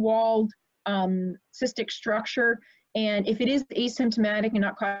smooth walled cystic structure. And if it is asymptomatic and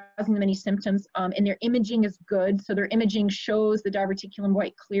not causing them any symptoms, and their imaging is good, so their imaging shows the diverticulum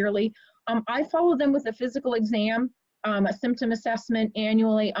quite clearly, I follow them with a physical exam, a symptom assessment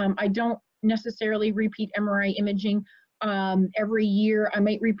annually. I don't necessarily repeat MRI imaging every year. I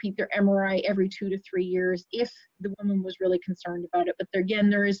might repeat their MRI every 2 to 3 years if the woman was really concerned about it. But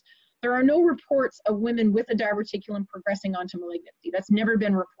again, there are no reports of women with a diverticulum progressing onto malignancy. That's never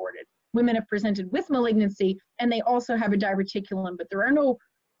been reported. Women have presented with malignancy and they also have a diverticulum, but there are no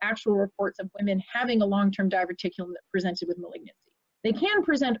actual reports of women having a long-term diverticulum that presented with malignancy. They can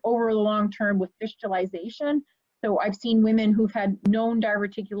present over the long term with fistulization. So I've seen women who've had known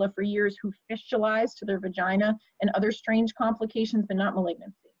diverticula for years who fistulized to their vagina and other strange complications, but not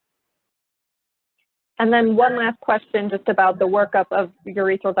malignancy. And then one last question just about the workup of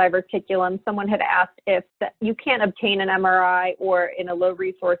urethral diverticulum. Someone had asked if you can't obtain an MRI or in a low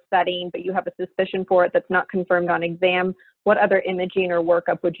resource setting, but you have a suspicion for it that's not confirmed on exam, what other imaging or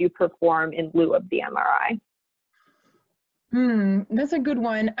workup would you perform in lieu of the MRI? That's a good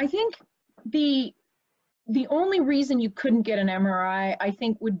one. I think the only reason you couldn't get an MRI, I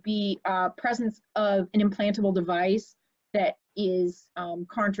think, would be presence of an implantable device that is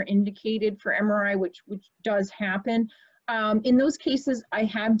contraindicated for MRI, which does happen. In those cases, I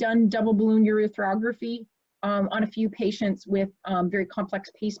have done double balloon urethroplasty on a few patients with very complex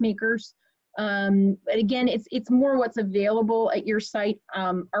pacemakers. But again, it's more what's available at your site.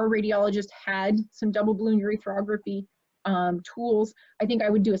 Our radiologist had some double balloon urethroplasty tools. I think I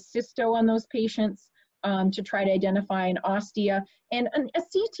would do a cysto on those patients to try to identify an ostia. And a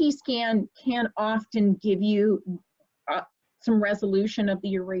CT scan can often give you some resolution of the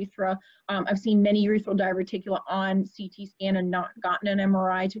urethra. I've seen many urethral diverticula on CT scan and not gotten an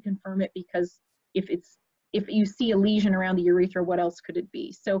MRI to confirm it, because if you see a lesion around the urethra, what else could it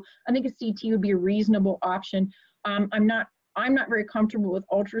be? So I think a CT would be a reasonable option. I'm not very comfortable with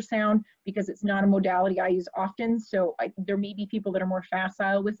ultrasound because it's not a modality I use often. So there may be people that are more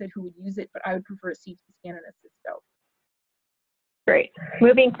facile with it who would use it, but I would prefer a CT scan and a cysto. Great.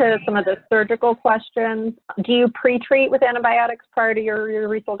 Moving to some of the surgical questions. Do you pre-treat with antibiotics prior to your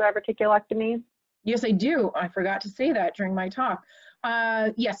urethral diverticulectomies? Yes, I do. I forgot to say that during my talk.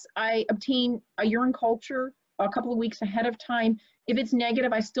 Yes, I obtain a urine culture a couple of weeks ahead of time. If it's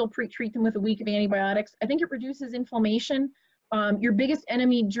negative, I still pre-treat them with a week of antibiotics. I think it reduces inflammation. Your biggest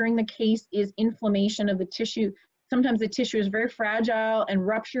enemy during the case is inflammation of the tissue. Sometimes the tissue is very fragile and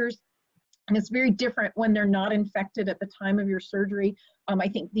ruptures, and it's very different when they're not infected at the time of your surgery. I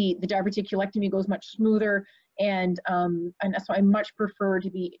think the diverticulectomy goes much smoother, and that's why I much prefer to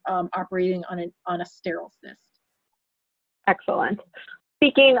be operating on a sterile cyst. Excellent.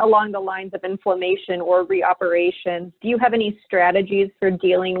 Speaking along the lines of inflammation or reoperation, do you have any strategies for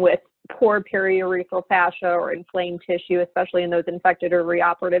dealing with poor periurethral fascia or inflamed tissue, especially in those infected or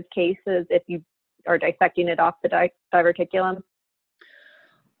reoperative cases, if you are dissecting it off the diverticulum?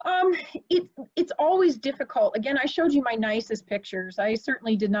 It's always difficult. Again, I showed you my nicest pictures. I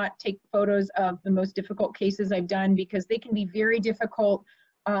certainly did not take photos of the most difficult cases I've done, because they can be very difficult.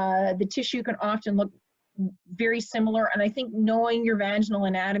 The tissue can often look very similar, and I think knowing your vaginal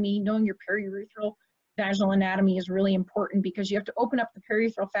anatomy, knowing your periurethral vaginal anatomy is really important, because you have to open up the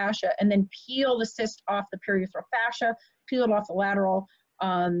periurethral fascia and then peel the cyst off the periurethral fascia, peel it off the lateral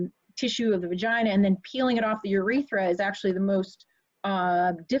tissue of the vagina, and then peeling it off the urethra is actually the most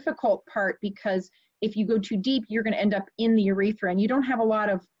difficult part, because if you go too deep, you're going to end up in the urethra, and you don't have a lot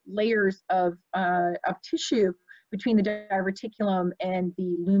of layers of tissue between the diverticulum and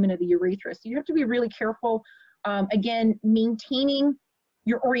the lumen of the urethra. So you have to be really careful. Again, maintaining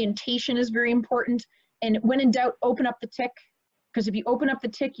your orientation is very important. And when in doubt, open up the tick, because if you open up the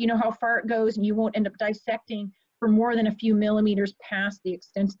tick, you know how far it goes, and you won't end up dissecting for more than a few millimeters past the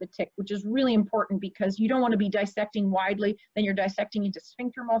extent of the tick, which is really important, because you don't want to be dissecting widely. Then you're dissecting into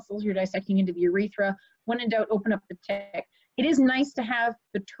sphincter muscles, you're dissecting into the urethra. When in doubt, open up the tick. It is nice to have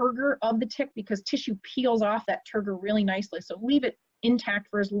the turgor of the tick, because tissue peels off that turgor really nicely. So leave it intact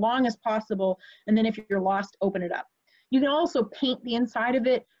for as long as possible, and then if you're lost, open it up. You can also paint the inside of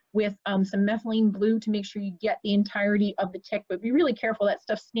it with some methylene blue to make sure you get the entirety of the tick, but be really careful. That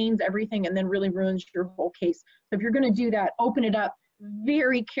stuff stains everything and then really ruins your whole case. So if you're going to do that, open it up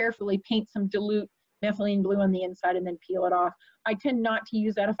very carefully, paint some dilute methylene blue on the inside, and then peel it off. I tend not to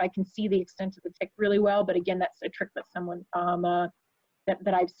use that if I can see the extent of the tick really well, but again, that's a trick that someone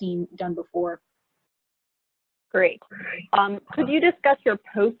that I've seen done before. Great. Could you discuss your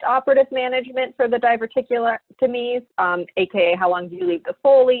post-operative management for the diverticulectomies, aka how long do you leave the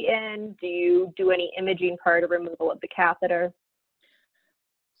Foley in? Do you do any imaging prior to removal of the catheter?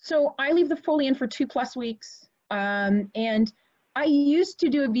 So I leave the Foley in for 2+ weeks, and I used to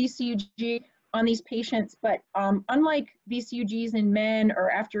do a VCUG on these patients, but unlike VCUGs in men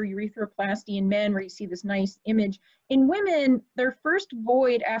or after urethroplasty in men, where you see this nice image, in women, their first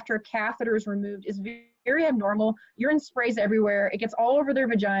void after a catheter is removed is very abnormal. Urine sprays everywhere. It gets all over their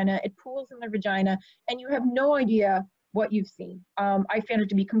vagina. It pools in their vagina, and you have no idea what you've seen. I found it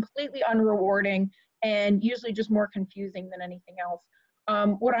to be completely unrewarding and usually just more confusing than anything else.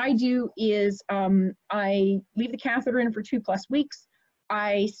 What I do is I leave the catheter in for 2+ weeks.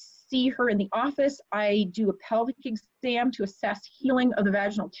 I see her in the office. I do a pelvic exam to assess healing of the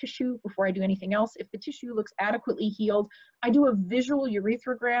vaginal tissue before I do anything else. If the tissue looks adequately healed, I do a visual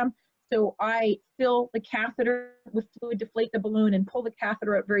urethrogram. So I fill the catheter with fluid, deflate the balloon, and pull the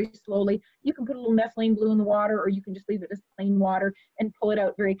catheter out very slowly. You can put a little methylene blue in the water, or you can just leave it as plain water and pull it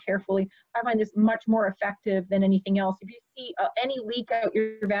out very carefully. I find this much more effective than anything else. If you see any leak out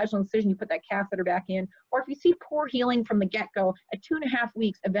your vaginal incision, you put that catheter back in. Or if you see poor healing from the get-go, at 2.5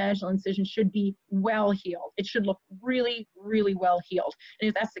 weeks, a vaginal incision should be well healed. It should look really, really well healed. And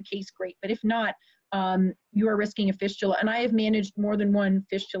if that's the case, great. But if not, you are risking a fistula. And I have managed more than one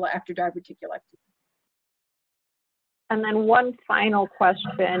fistula after diverticulectomy. And then one final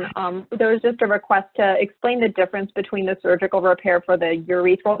question. There was just a request to explain the difference between the surgical repair for the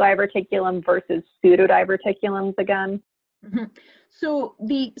urethral diverticulum versus pseudodiverticulums again. Mm-hmm. So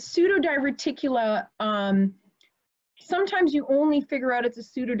the pseudodiverticula, sometimes you only figure out it's a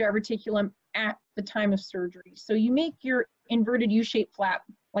pseudodiverticulum at the time of surgery. So you make your inverted U-shaped flap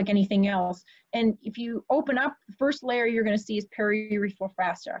like anything else. And if you open up, the first layer you're going to see is periurethral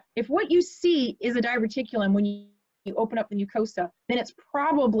fascia. If what you see is a diverticulum when you open up the mucosa, then it's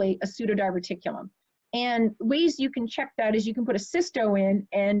probably a pseudodiverticulum. And ways you can check that is you can put a cysto in,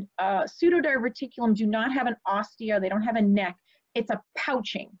 and pseudodiverticulum do not have an ostia, they don't have a neck. It's a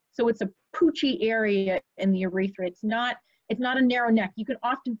pouching. So it's a poochy area in the urethra. It's not a narrow neck. You can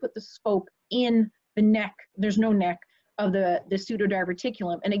often put the scope in the neck. There's no neck of the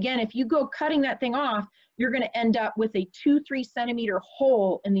pseudodiverticulum. And again, if you go cutting that thing off, you're going to end up with a 2-3 centimeter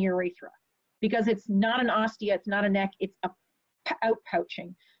hole in the urethra, because it's not an ostia, it's not a neck, it's a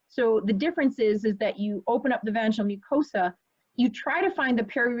outpouching. So the difference is that you open up the vaginal mucosa, you try to find the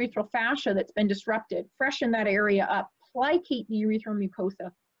periurethral fascia that's been disrupted, freshen that area up, plicate the urethral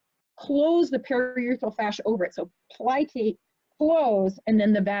mucosa, close the periurethral fascia over it. So plicate, close, and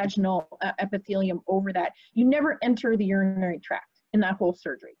then the vaginal epithelium over that. You never enter the urinary tract in that whole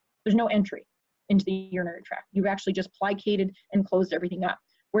surgery. There's no entry into the urinary tract. You've actually just plicated and closed everything up.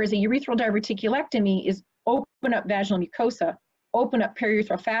 Whereas a urethral diverticulectomy is open up vaginal mucosa, open up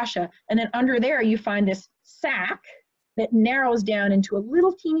periurethral fascia, and then under there you find this sac that narrows down into a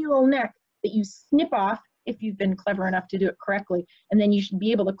little teeny little neck that you snip off if you've been clever enough to do it correctly. And then you should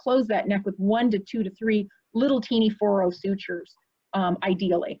be able to close that neck with 1 to 2 to 3 little teeny 4-0 sutures,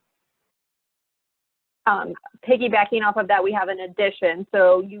 ideally. Piggybacking off of that, we have an addition.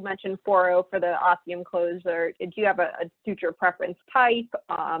 So you mentioned 4-0 for the ostium closure. Do you have a suture preference type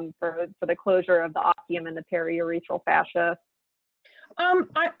for the closure of the ostium and the periurethral fascia?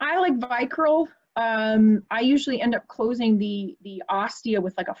 I like Vicryl. I usually end up closing the ostia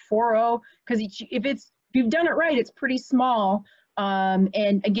with like a 4-0, because if you've done it right, it's pretty small.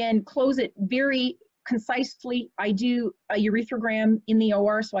 And again, close it very concisely. I do a urethrogram in the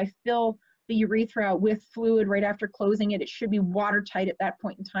OR, so I fill the urethra with fluid right after closing it. It should be watertight at that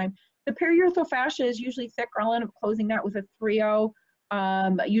point in time. The periurethral fascia is usually thick. I'll end up closing that with a 3-0,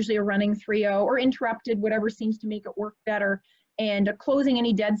 usually a running 3-0, or interrupted, whatever seems to make it work better. And closing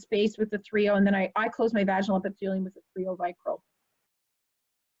any dead space with the 3-0, and then I close my vaginal epithelium with a 3-0 Vicryl.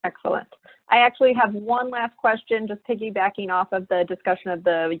 Excellent. I actually have one last question, just piggybacking off of the discussion of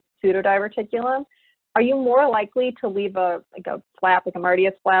the pseudodiverticulum. Are you more likely to leave a flap, like a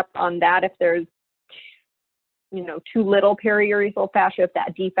Martius flap on that if there's, too little periurethral fascia, if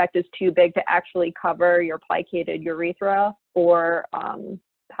that defect is too big to actually cover your plicated urethra, or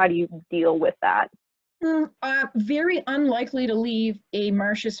how do you deal with that? Very unlikely to leave a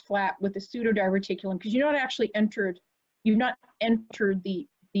Martius flap with a pseudodiverticulum, because you've not entered the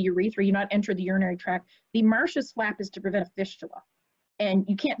urethra, you've not entered the urinary tract. The Martius flap is to prevent a fistula. And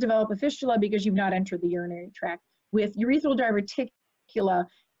you can't develop a fistula because you've not entered the urinary tract. With urethral diverticula,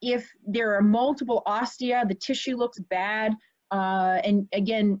 if there are multiple ostia, the tissue looks bad, and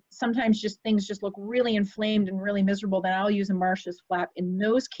again, sometimes things just look really inflamed and really miserable, then I'll use a Martius flap in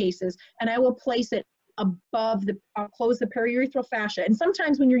those cases, and I will place it above I'll close the periurethral fascia. And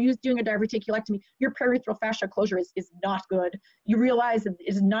sometimes when you're doing a diverticulectomy, your periurethral fascia closure is not good. You realize that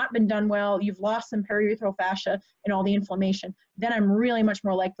it has not been done well. You've lost some periurethral fascia and all the inflammation. Then I'm really much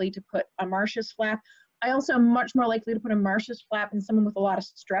more likely to put a Martius flap. I also am much more likely to put a Martius flap in someone with a lot of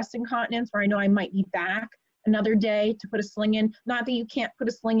stress incontinence, where I know I might be back another day to put a sling in. Not that you can't put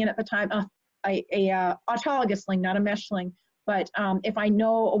a sling in at the time, autologous sling, not a mesh sling. But if I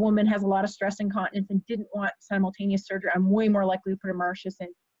know a woman has a lot of stress incontinence and didn't want simultaneous surgery, I'm way more likely to put a Martius in,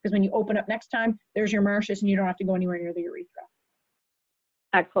 because when you open up next time, there's your Martius and you don't have to go anywhere near the urethra.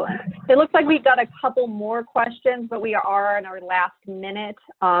 Excellent. It looks like we've got a couple more questions, but we are in our last minute.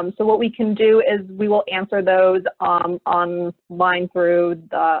 So what we can do is we will answer those online through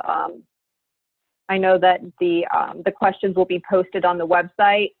the, I know that the questions will be posted on the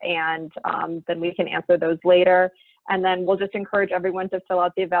website, and then we can answer those later. And then we'll just encourage everyone to fill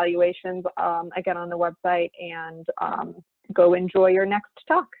out the evaluations again on the website, and go enjoy your next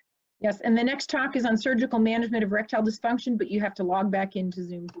talk. Yes, and the next talk is on surgical management of erectile dysfunction, but you have to log back into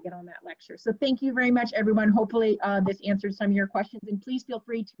Zoom to get on that lecture. So thank you very much, everyone. Hopefully this answers some of your questions, and please feel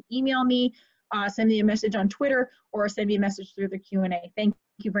free to email me, send me a message on Twitter, or send me a message through the Q&A. Thank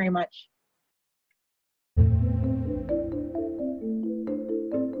you very much.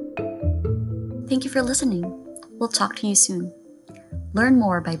 Thank you for listening. We'll talk to you soon. Learn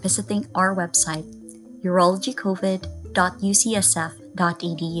more by visiting our website,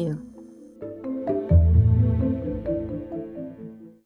 urologycovid.ucsf.edu.